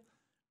tell you,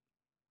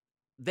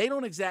 that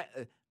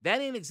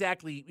ain't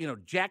exactly,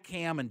 Jack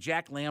Ham and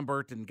Jack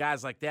Lambert and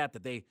guys like that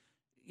they,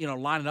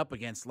 lining up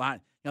against.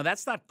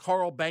 That's not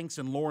Carl Banks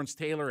and Lawrence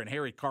Taylor and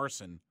Harry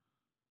Carson.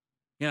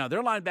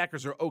 Their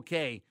linebackers are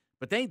okay,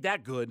 but they ain't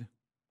that good.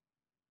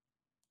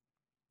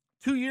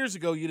 2 years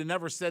ago, you'd have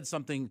never said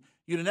something.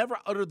 You'd have never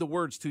uttered the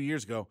words 2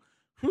 years ago,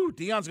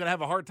 Deion's going to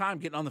have a hard time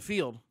getting on the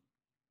field.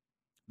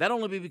 That'd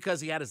only be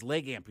because he had his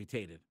leg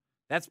amputated.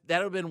 That would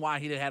have been why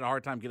he'd had a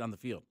hard time getting on the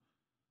field.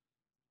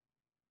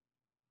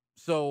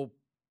 So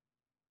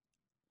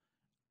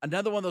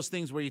another one of those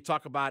things where you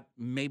talk about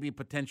maybe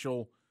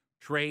potential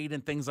trade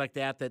and things like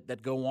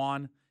that go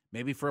on,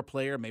 maybe for a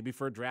player, maybe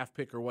for a draft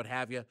pick or what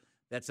have you,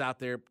 that's out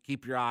there.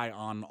 Keep your eye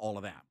on all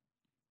of that.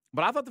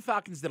 But I thought the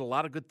Falcons did a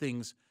lot of good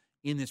things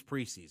in this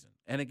preseason.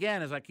 And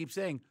again, as I keep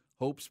saying,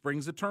 hope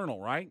springs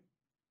eternal, right?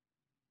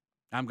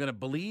 I'm going to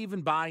believe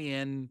and buy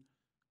in,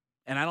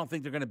 and I don't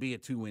think they're going to be a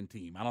 2-win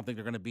team. I don't think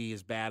they're going to be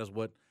as bad as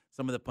what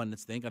some of the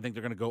pundits think. I think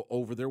they're going to go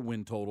over their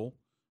win total,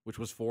 which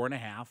was 4.5.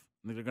 I think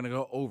they're going to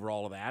go over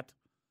all of that.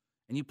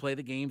 And you play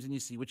the games and you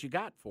see what you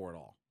got for it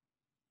all.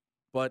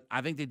 But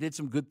I think they did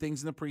some good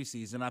things in the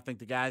preseason. I think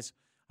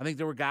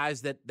there were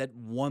guys that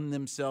won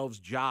themselves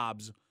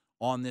jobs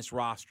on this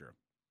roster.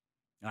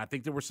 And I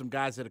think there were some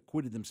guys that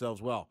acquitted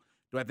themselves well.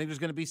 Do I think there's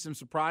going to be some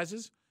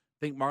surprises?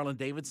 I think Marlon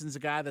Davidson's a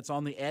guy that's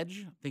on the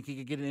edge. I think he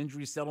could get an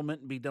injury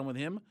settlement and be done with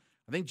him.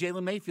 I think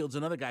Jalen Mayfield's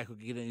another guy who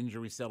could get an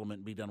injury settlement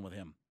and be done with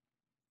him.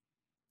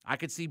 I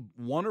could see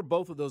one or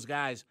both of those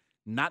guys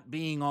not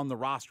being on the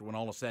roster when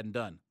all is said and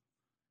done.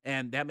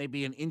 And that may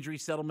be an injury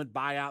settlement,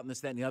 buyout, and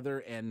this, that, and the other,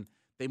 and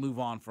they move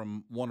on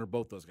from one or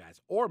both those guys.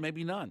 Or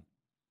maybe none.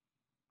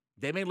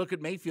 They may look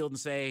at Mayfield and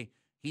say,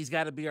 he's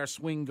got to be our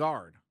swing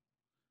guard.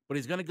 But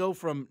he's going to go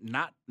from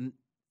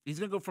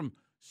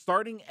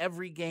starting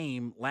every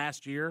game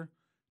last year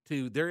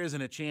to there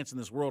isn't a chance in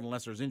this world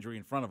unless there's injury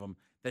in front of him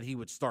that he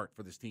would start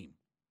for this team.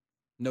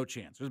 No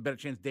chance. There's a better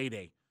chance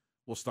Day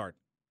will start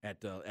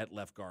at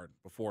left guard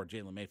before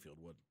Jalen Mayfield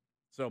would.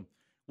 So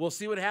we'll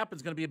see what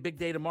happens. It's going to be a big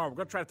day tomorrow. We're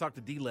going to try to talk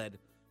to D-Led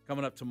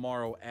coming up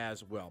tomorrow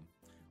as well.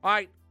 All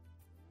right.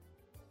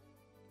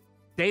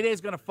 Day is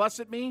going to fuss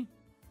at me.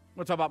 We're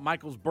going to talk about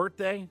Michael's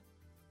birthday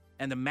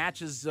and the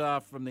matches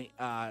from the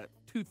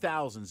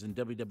 2000s in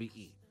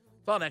WWE.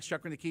 It's all next.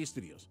 Chuck in the Key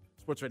Studios.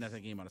 Sports Radio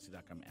Network,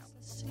 GameOdyssey.com app.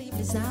 Sleep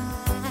as I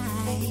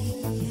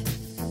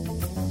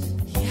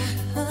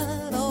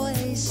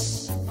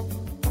always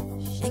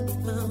shake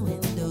my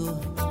window.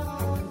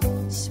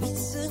 Sweet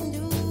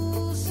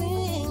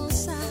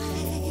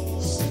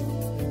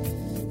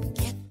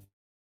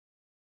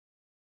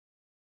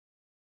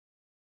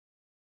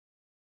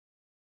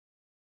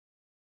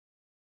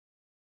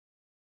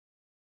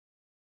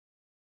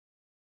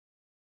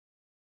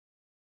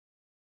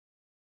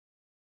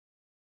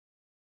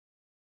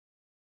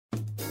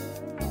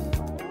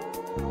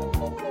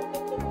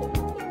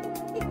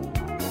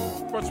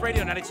Sports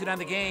Radio 92.9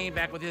 The Game.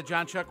 Back with you,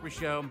 John Chuckery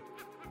Show.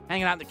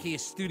 Hanging out in the Kia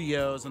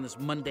Studios on this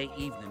Monday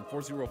evening.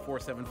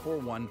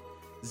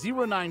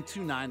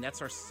 404-741-0929.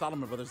 That's our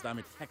Solomon Brothers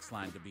Diamond text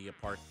line to be a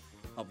part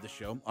of the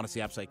show.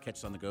 Odyssey app site, catch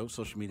us on the go.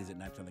 Social medias at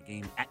 92.9 The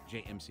Game, at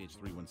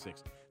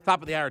JMCH316.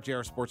 Top of the hour,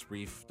 JR Sports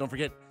Brief. Don't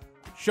forget,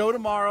 show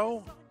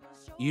tomorrow,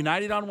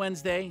 United on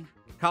Wednesday,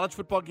 college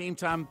football game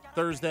time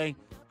Thursday,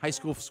 high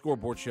school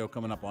scoreboard show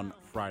coming up on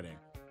Friday.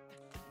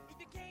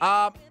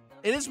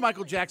 It is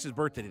Michael Jackson's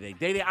birthday today.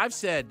 Day, I've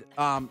said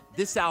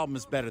this album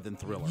is better than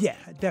Thriller. Yeah,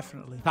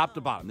 definitely. Top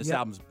to bottom, this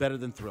album is better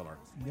than Thriller.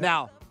 Yep.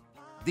 Now,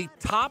 the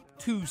top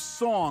 2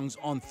 songs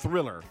on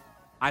Thriller,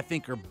 I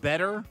think, are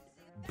better.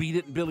 Beat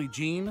It and Billie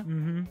Jean.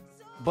 Mm-hmm.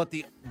 But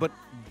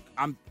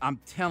I'm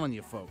telling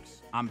you,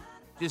 folks,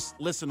 just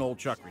listen to old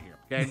Chuckery here,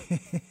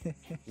 okay?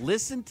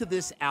 Listen to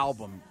this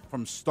album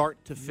from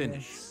start to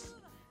finish,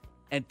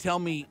 and tell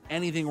me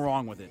anything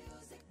wrong with it.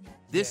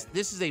 This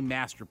is a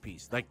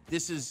masterpiece. Like,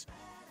 this is.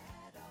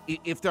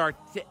 If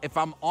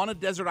I'm on a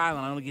desert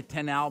island, I only get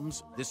 10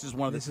 albums. This is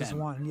one of the 10. This is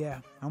one,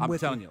 yeah. I'm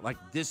telling you, like,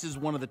 this is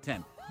one of the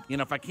 10. You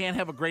know, if I can't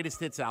have a greatest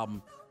hits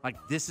album, like,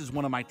 this is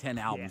one of my 10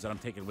 albums that I'm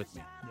taking with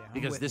me,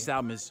 because this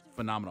album is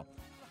phenomenal.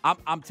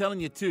 I'm telling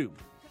you too,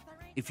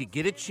 if you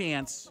get a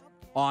chance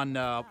on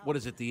what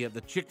is it, the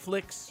Chick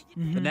Flicks,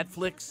 the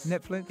Netflix,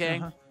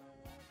 okay,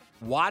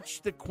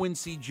 watch the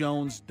Quincy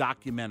Jones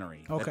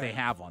documentary that they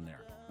have on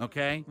there,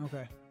 okay,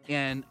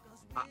 and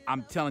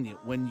I'm telling you,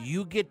 when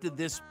you get to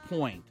this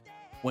point,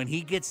 when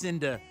he gets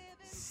into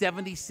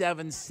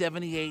 77,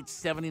 78,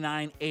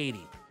 79,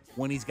 80,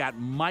 when he's got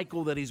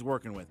Michael that he's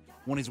working with,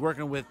 when he's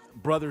working with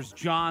Brothers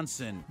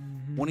Johnson,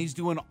 when he's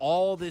doing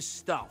all this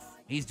stuff,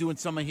 he's doing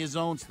some of his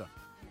own stuff.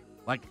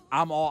 Like,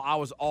 I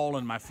was all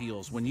in my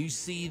feels. When you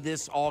see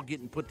this all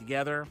getting put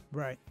together,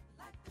 right?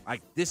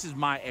 Like, this is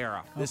my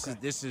era. This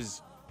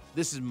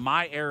is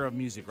my era of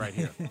music right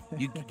here.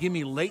 You give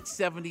me late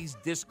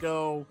 70s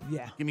disco.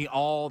 Yeah. Give me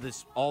all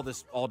this all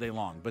day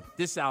long. But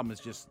this album is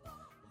just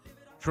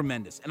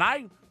tremendous.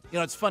 And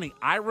it's funny.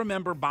 I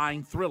remember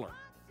buying Thriller.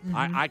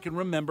 I can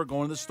remember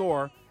going to the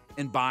store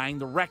and buying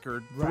the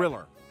record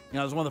Thriller. It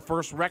was one of the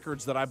first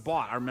records that I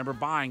bought. I remember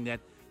buying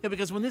that. Yeah,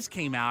 because when this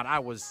came out, I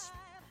wasn't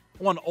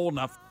old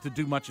enough to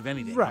do much of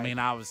anything. Right. I mean,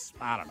 I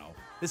don't know.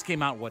 This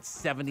came out,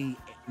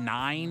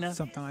 79?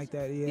 Something like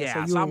that, yeah.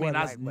 Yeah, so I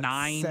was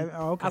 9. 7?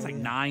 Oh, okay, I was like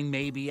 9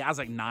 maybe. I was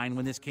like 9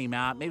 when this came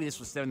out. Maybe this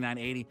was 79,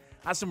 80.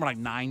 I was somewhere like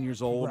 9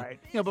 years old. Right.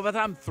 But by the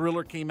time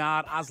Thriller came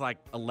out, I was like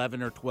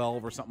 11 or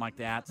 12 or something like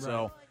that. Right.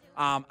 So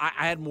I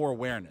had more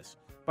awareness.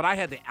 But I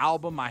had the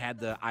album, I had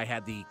the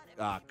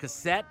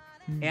cassette,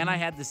 and I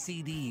had the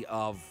CD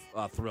of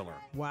Thriller.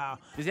 Wow.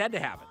 Because you had to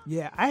have it.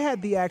 Yeah, I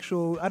had the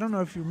actual, I don't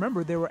know if you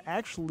remember, there were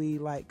actually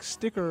like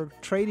sticker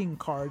trading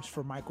cards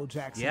for Michael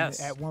Jackson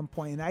at one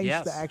point. And I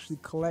used to actually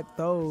collect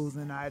those,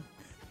 and I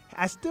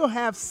still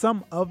have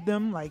some of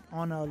them, like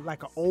on an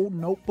old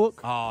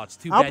notebook. Oh, it's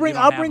too bad.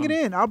 I'll bring it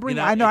in. I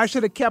know I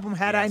should have kept them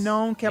had I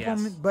known,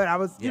 them, but I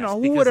was,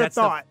 who would have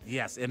thought?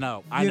 I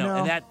know.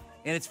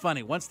 And it's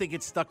funny. Once they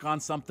get stuck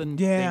on something,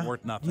 they're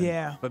worth nothing.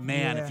 Yeah. But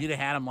man, if you'd have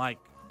had them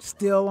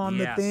still on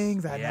the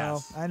things, I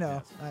know.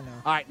 All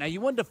right, now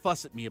you wanted to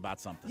fuss at me about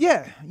something.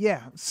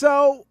 Yeah.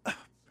 So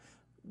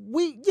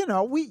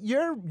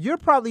you're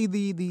probably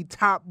the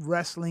top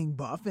wrestling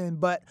buff,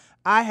 but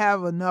I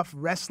have enough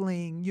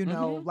wrestling,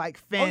 like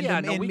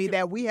fandom in me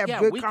that we have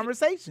good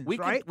conversations,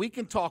 right? We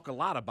can talk a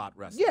lot about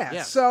wrestling. Yeah.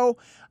 Yes. So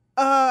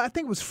I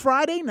think it was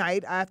Friday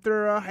night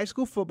after high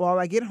school football.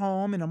 I get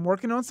home and I'm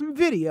working on some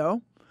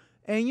video,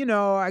 and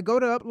I go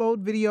to upload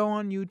video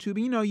on YouTube.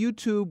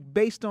 YouTube,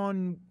 based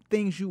on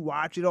things you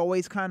watch, it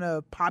always kind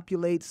of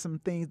populates some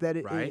things that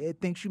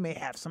it thinks you may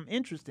have some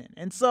interest in.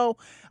 And so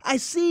I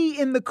see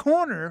in the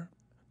corner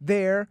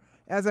there,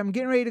 as I'm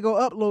getting ready to go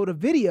upload a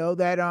video,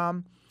 that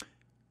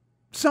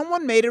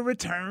someone made a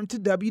return to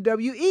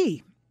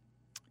WWE.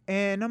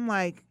 And I'm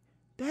like,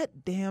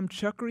 that damn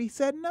Chuckery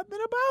said nothing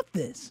about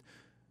this.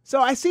 So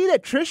I see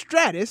that Trish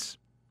Stratus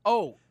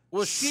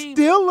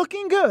still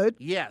looking good.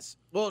 Yes.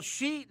 Well,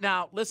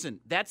 now listen,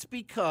 that's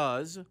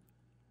because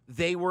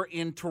they were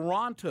in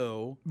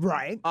Toronto.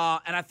 Right.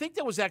 And I think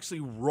that was actually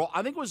Raw.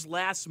 I think it was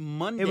last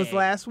Monday. It was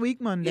last week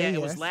Monday. Yeah,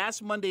 it was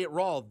last Monday at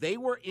Raw. They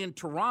were in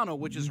Toronto,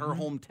 which is her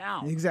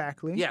hometown.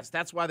 Exactly. Yes,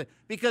 that's why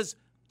because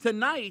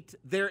tonight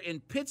they're in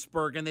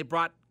Pittsburgh and they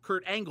brought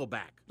Kurt Angle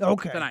back.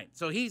 Okay. Tonight.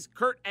 So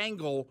Kurt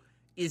Angle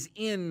is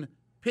in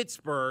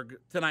Pittsburgh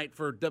tonight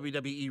for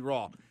WWE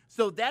Raw.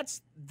 So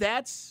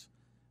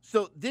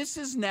so this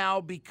has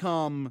now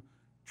become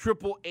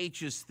Triple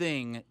H's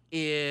thing,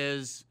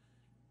 is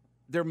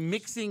they're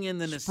mixing in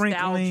the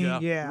nostalgia.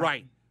 Yeah.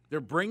 Right. They're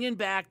bringing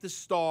back the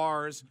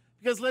stars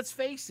because let's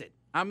face it.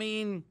 I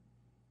mean,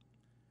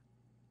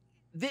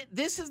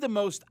 this is the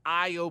most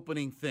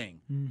eye-opening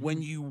thing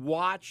when you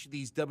watch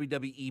these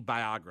WWE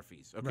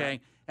biographies,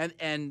 okay? Right.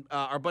 And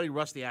our buddy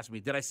Rusty asked me,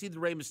 did I see the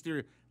Rey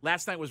Mysterio?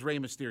 Last night was Rey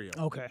Mysterio.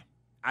 Okay.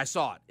 I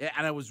saw it,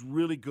 and it was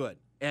really good.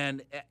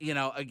 And,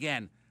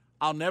 again,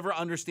 I'll never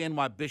understand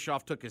why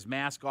Bischoff took his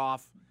mask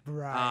off.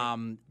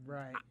 Right.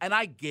 Right. And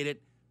I get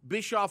it.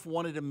 Bischoff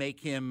wanted to make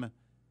him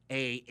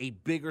a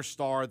bigger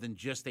star than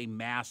just a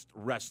masked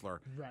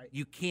wrestler. Right.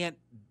 You can't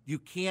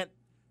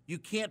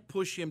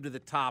push him to the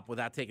top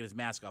without taking his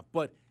mask off.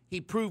 But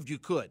he proved you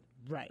could.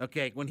 Right.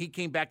 Okay. When he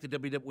came back to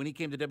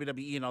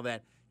WWE and all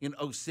that in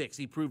 2006,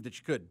 he proved that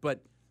you could.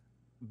 But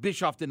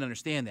Bischoff didn't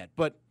understand that.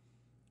 But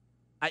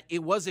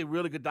it was a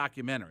really good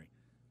documentary.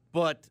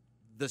 But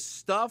the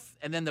stuff,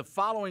 and then the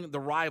following the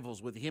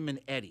rivals with him and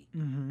Eddie,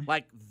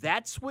 like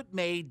that's what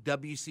made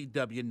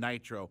WCW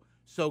Nitro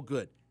so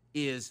good.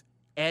 Is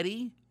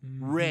Eddie,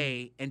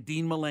 Ray, and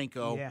Dean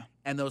Malenko,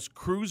 and those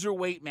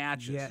cruiserweight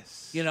matches.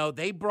 Yes. You know,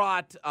 they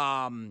brought,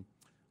 even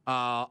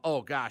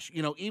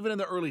in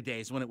the early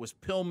days when it was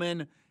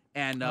Pillman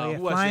and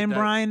who was Flying it?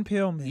 Brian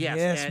Pillman.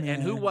 Yes, man.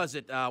 and who was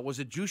it? Was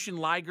it Jushin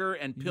Liger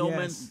and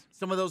Pillman? Yes.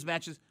 Some of those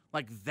matches.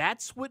 Like,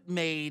 that's what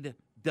made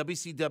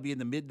WCW in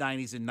the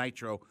mid-'90s and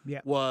Nitro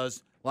Yep.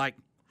 was like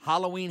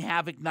Halloween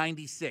Havoc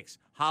 96,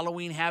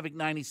 Halloween Havoc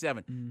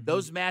 97.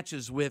 Those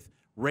matches with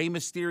Rey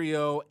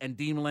Mysterio and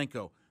Dean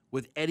Malenko,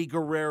 with Eddie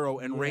Guerrero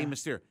and Rey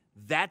Mysterio.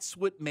 That's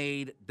what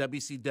made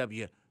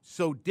WCW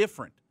so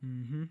different.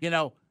 You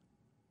know,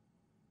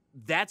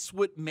 that's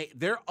what made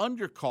their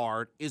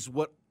undercard is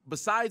what,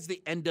 besides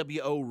the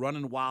NWO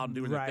running wild and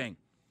doing their thing,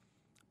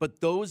 but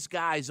those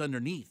guys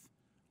underneath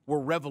were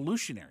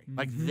revolutionary.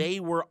 Like, they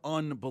were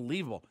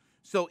unbelievable.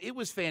 So it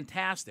was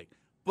fantastic.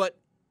 But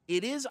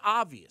it is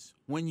obvious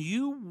when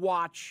you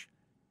watch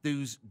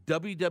those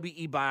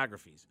WWE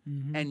biographies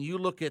and you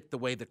look at the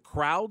way the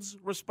crowds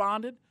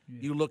responded,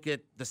 you look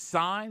at the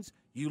signs,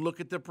 you look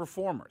at the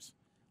performers.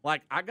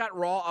 Like, I got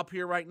Raw up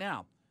here right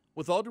now.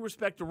 With all due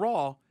respect to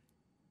Raw,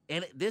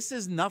 and this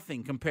is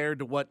nothing compared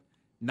to what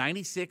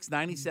 96,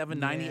 97,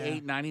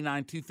 98,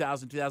 99,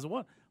 2000,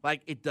 2001.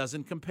 Like, it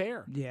doesn't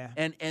compare. Yeah.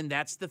 And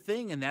that's the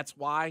thing, and that's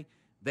why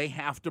they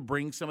have to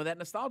bring some of that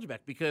nostalgia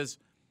back, because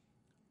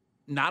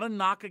not a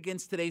knock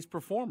against today's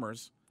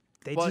performers.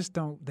 They but just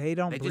don't. They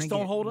don't. They bring just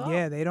don't it. hold up.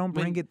 Yeah, they don't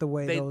bring it the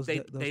way they those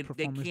they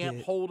performers can't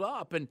did. hold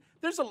up. And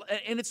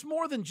and it's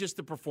more than just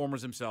the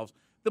performers themselves.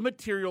 The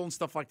material and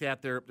stuff like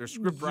that. Their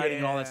script writing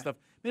and all that stuff.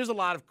 There's a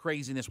lot of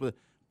craziness with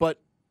it, but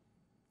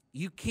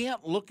you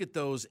can't look at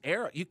those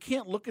era. You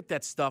can't look at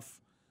that stuff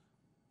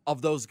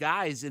of those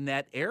guys in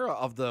that era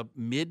of the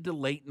mid to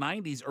late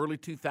 90s, early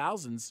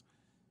 2000s,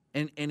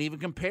 and even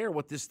compare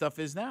what this stuff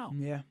is now.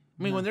 Yeah.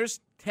 I mean, when there's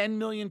 10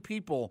 million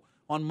people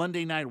on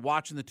Monday night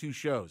watching the two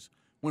shows,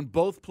 when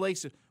both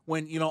places,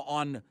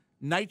 on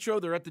Nitro,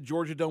 they're at the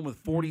Georgia Dome with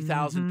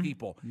 40,000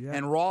 people,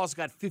 and Raw's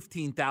got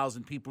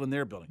 15,000 people in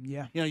their building.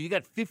 Yeah. You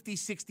got 50,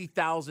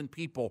 60,000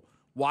 people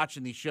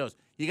watching these shows.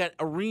 You got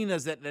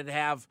arenas that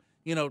have,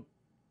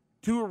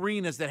 two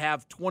arenas that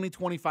have 20,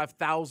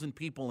 25,000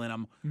 people in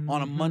them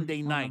on a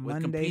Monday night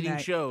with competing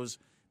shows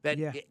that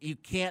you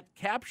can't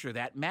capture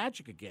that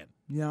magic again.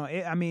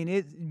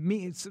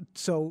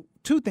 So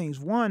two things.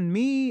 One,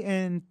 me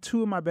and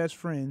two of my best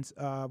friends,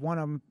 one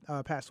of them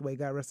passed away,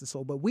 God rest his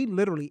soul, but we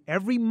literally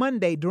every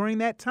Monday during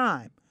that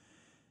time,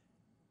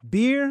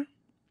 beer,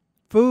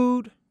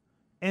 food,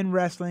 and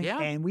wrestling,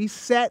 and we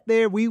sat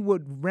there. We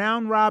would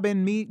round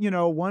robin meet.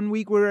 1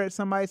 week we were at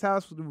somebody's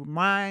house,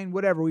 mine,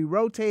 whatever. We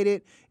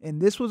rotated, and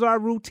this was our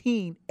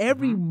routine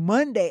every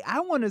Monday.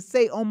 I want to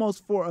say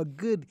almost for a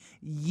good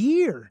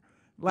year.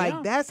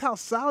 That's how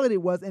solid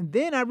it was. And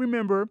then I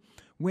remember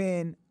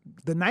when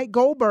the night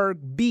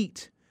Goldberg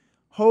beat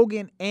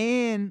Hogan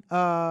and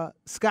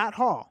Scott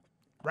Hall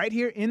right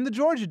here in the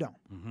Georgia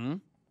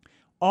Dome,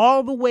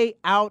 all the way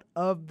out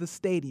of the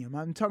stadium.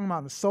 I'm talking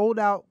about a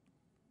sold-out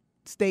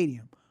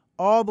stadium,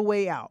 all the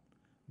way out.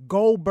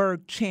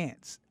 Goldberg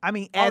chants. I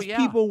mean, as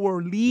people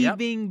were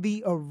leaving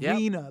the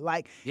arena,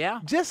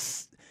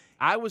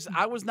 I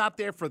was not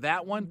there for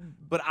that one,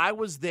 but I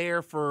was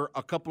there for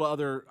a couple of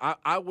other.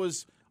 I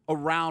was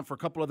around for a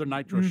couple other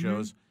Nitro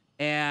shows,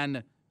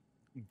 and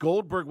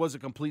Goldberg was a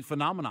complete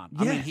phenomenon.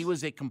 Yes. I mean, he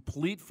was a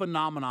complete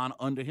phenomenon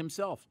unto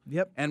himself.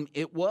 Yep. And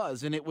it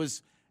was,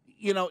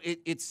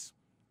 it's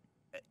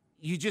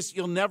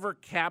you'll never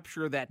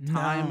capture that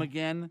time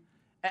again.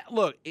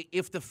 Look,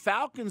 if the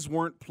Falcons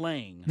weren't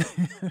playing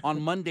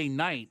on Monday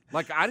night,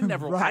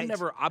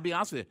 I'll be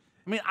honest with you.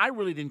 I mean, I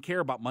really didn't care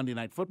about Monday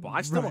Night Football.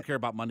 I still don't care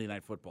about Monday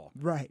Night Football.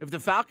 Right. If the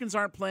Falcons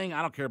aren't playing,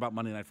 I don't care about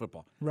Monday Night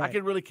Football. Right. I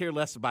could really care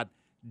less about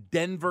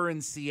Denver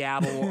and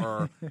Seattle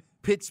or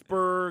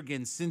Pittsburgh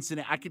and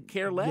Cincinnati. I could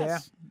care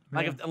less.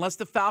 Unless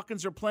the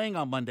Falcons are playing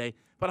on Monday.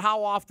 But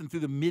how often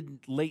through the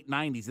late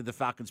 90s did the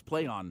Falcons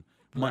play on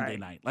Monday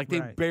night? Like,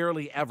 they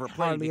barely ever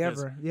played. Hardly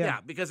ever,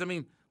 because, I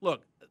mean,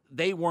 look,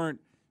 they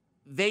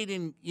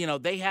didn't,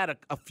 they had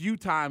a few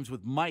times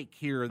with Mike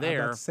here or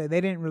there. I was about to say,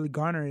 they didn't really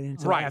garner it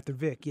until after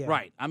Vic,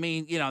 Right. I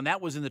mean, and that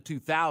was in the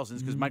 2000s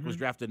because Mike was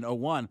drafted in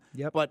 2001.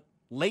 Yep. But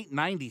late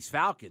 90s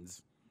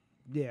Falcons,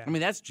 I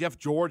mean, that's Jeff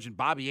George and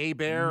Bobby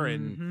Hebert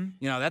and,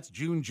 that's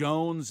June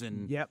Jones.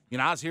 And,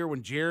 I was here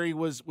when Jerry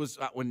was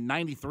when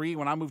 93,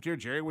 when I moved here,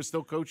 Jerry was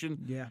still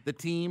coaching the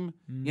team.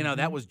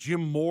 That was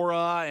Jim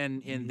Mora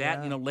and in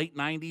that, late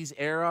 90s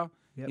era.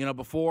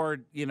 Before,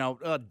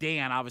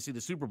 Dan, obviously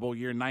the Super Bowl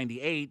year in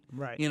 98.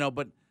 Right.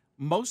 But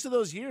most of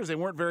those years they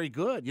weren't very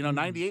good.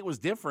 98 was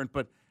different,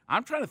 but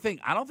I'm trying to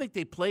think. I don't think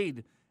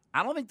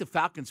the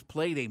Falcons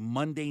played a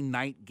Monday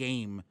night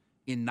game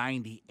in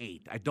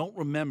 98. I don't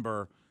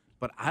remember,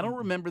 but I don't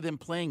remember them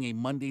playing a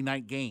Monday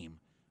night game.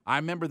 I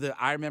remember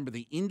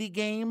the Indy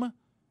game.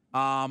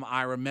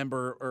 I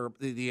remember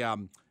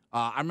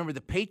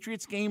the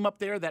Patriots game up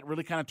there that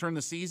really kind of turned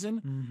the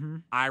season. Mm-hmm.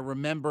 I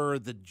remember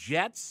the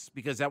Jets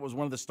because that was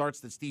one of the starts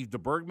that Steve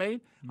DeBerg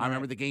made. Right. I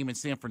remember the game in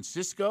San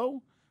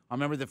Francisco. I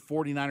remember the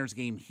 49ers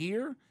game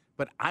here.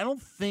 But I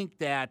don't think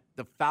that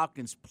the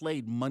Falcons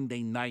played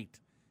Monday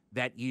night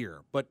that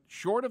year. But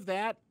short of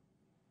that,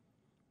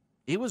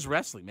 it was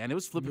wrestling, man. It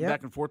was flipping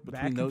back and forth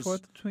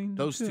between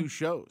those two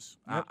shows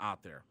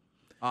out there.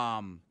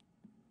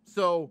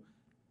 So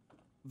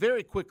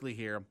very quickly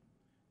here,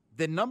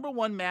 the number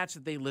one match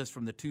that they list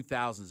from the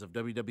 2000s of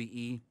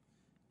WWE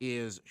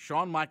is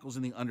Shawn Michaels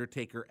and The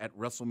Undertaker at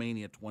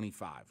WrestleMania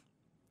 25.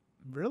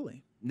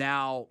 Really?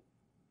 Now,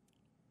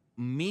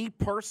 me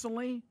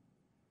personally,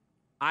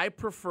 I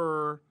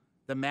prefer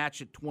the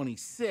match at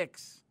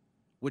 26,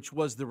 which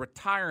was the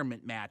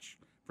retirement match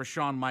for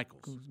Shawn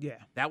Michaels. Yeah.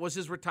 That was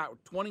his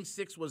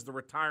 26 was the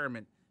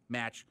retirement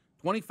match.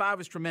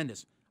 25 is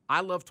tremendous.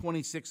 I love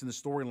 26 in the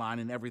storyline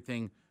and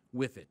everything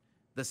with it.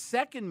 The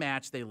second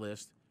match they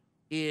list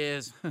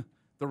is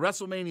the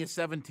WrestleMania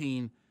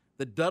 17,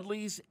 the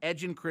Dudleys,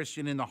 Edge and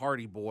Christian, and the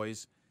Hardy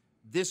Boys.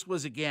 This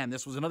was the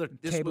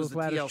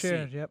TLC.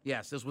 Chairs, yep.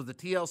 Yes, this was the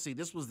TLC.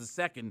 This was the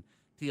second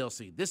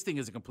TLC. This thing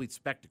is a complete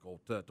spectacle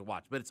to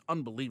watch, but it's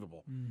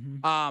unbelievable.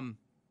 Mm-hmm.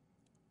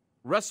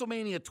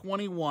 WrestleMania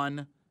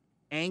 21,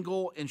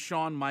 Angle and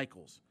Shawn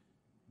Michaels.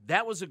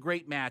 That was a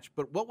great match,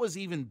 but what was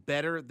even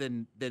better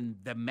than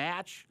the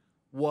match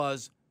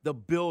was the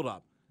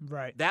build-up.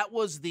 Right. That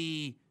was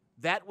the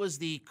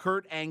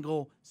Kurt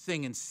Angle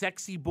singing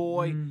 "Sexy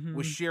Boy"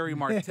 with Sherry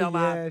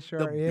Martella. Yeah, sure,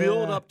 the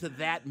build-up to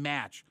that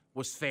match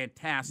was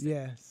fantastic.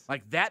 Yes.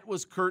 Like, that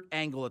was Kurt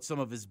Angle at some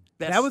of his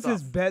best That was stuff.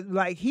 his best.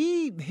 Like,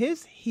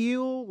 his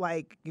heel,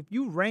 like, if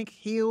you rank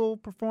heel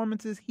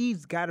performances,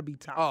 he's got to be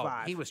top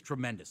 5. He was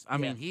tremendous. I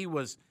mean, he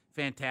was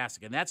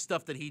fantastic. And that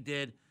stuff that he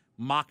did,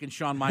 mocking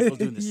Shawn Michaels,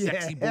 doing the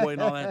sexy boy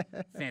and all that,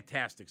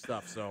 fantastic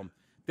stuff. So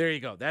there you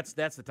go. That's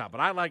the top.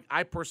 But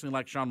I personally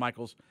like Shawn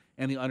Michaels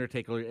and The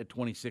Undertaker at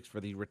 26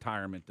 for the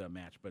retirement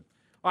match. But,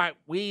 all right,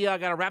 we got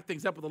to wrap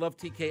things up with the Love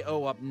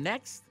TKO up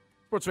next.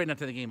 Sports Radio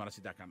 10 the Game,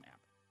 Odyssey.com app.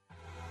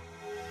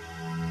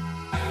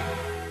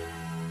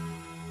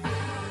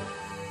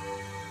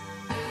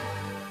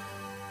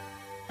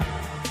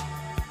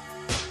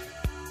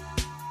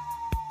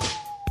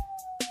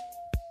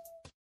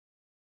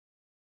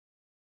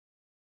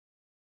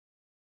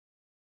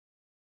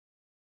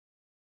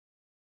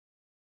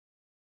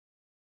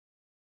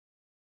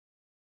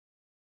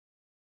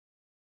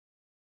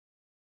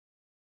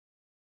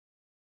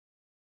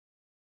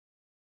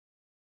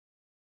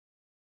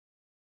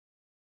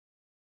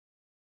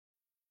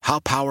 How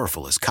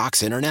powerful is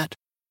Cox Internet?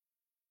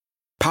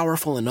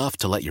 Powerful enough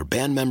to let your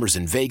band members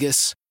in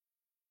Vegas,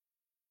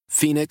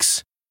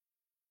 Phoenix,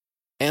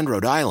 and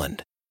Rhode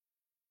Island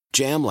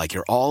jam like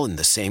you're all in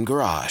the same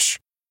garage.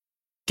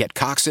 Get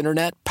Cox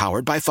Internet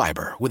powered by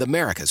fiber with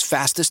America's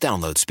fastest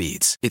download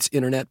speeds. It's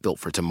internet built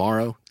for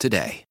tomorrow,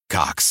 today.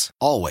 Cox,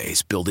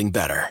 always building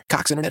better.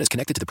 Cox Internet is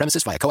connected to the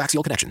premises via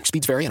coaxial connection.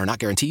 Speeds vary and are not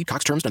guaranteed.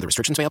 Cox terms and other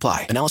restrictions may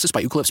apply. Analysis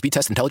by Ookla Speed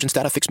Test Intelligence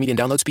Data. Fixed median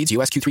download speeds.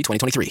 US Q3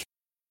 2023.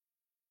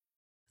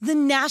 The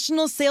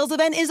national sales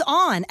event is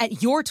on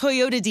at your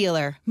Toyota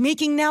dealer,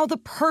 making now the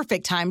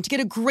perfect time to get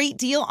a great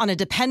deal on a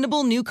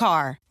dependable new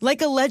car.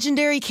 Like a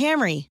legendary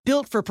Camry,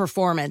 built for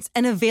performance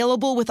and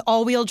available with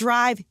all-wheel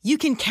drive, you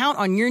can count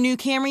on your new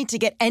Camry to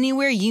get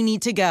anywhere you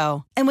need to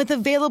go. And with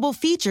available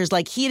features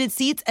like heated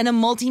seats and a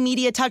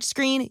multimedia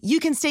touchscreen, you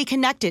can stay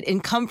connected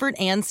in comfort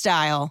and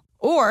style.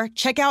 Or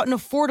check out an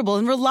affordable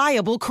and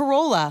reliable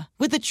Corolla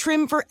with a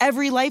trim for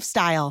every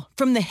lifestyle.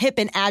 From the hip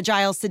and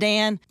agile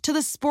sedan to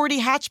the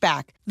sporty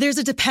hatchback, there's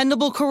a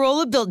dependable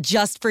Corolla built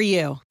just for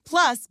you.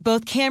 Plus,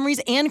 both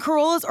Camrys and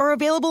Corollas are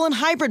available in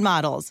hybrid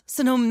models,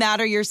 so no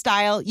matter your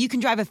style, you can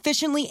drive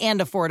efficiently and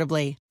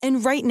affordably.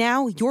 And right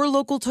now, your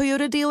local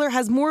Toyota dealer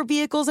has more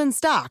vehicles in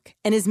stock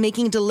and is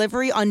making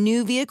delivery on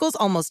new vehicles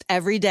almost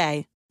every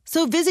day.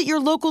 So visit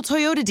your local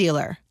Toyota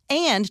dealer.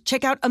 And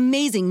check out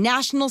amazing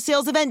national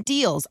sales event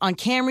deals on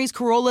Camrys,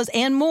 Corollas,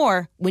 and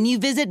more when you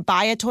visit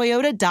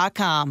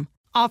buyatoyota.com.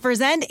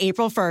 Offers end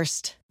April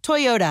 1st.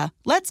 Toyota,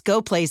 let's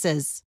go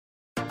places.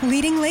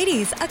 Leading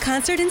Ladies, a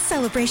concert in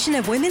celebration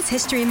of Women's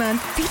History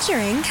Month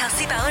featuring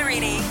Kelsey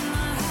Ballerini,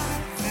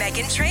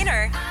 Meghan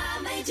Trainor,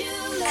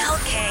 Elle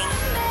King,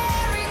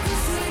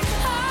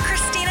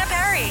 Christina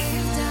Perri.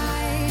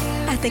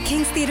 At the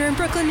King's Theater in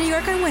Brooklyn, New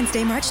York on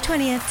Wednesday, March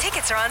 20th.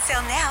 Tickets are on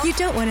sale now. You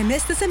don't want to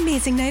miss this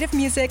amazing night of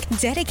music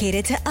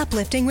dedicated to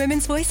uplifting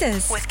women's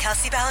voices. With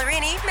Kelsey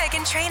Ballerini,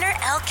 Meghan Trainor,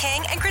 Elle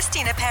King, and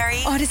Christina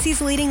Perri.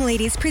 Odyssey's Leading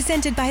Ladies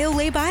presented by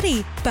Olay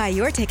Body. Buy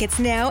your tickets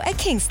now at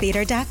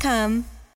kingstheater.com.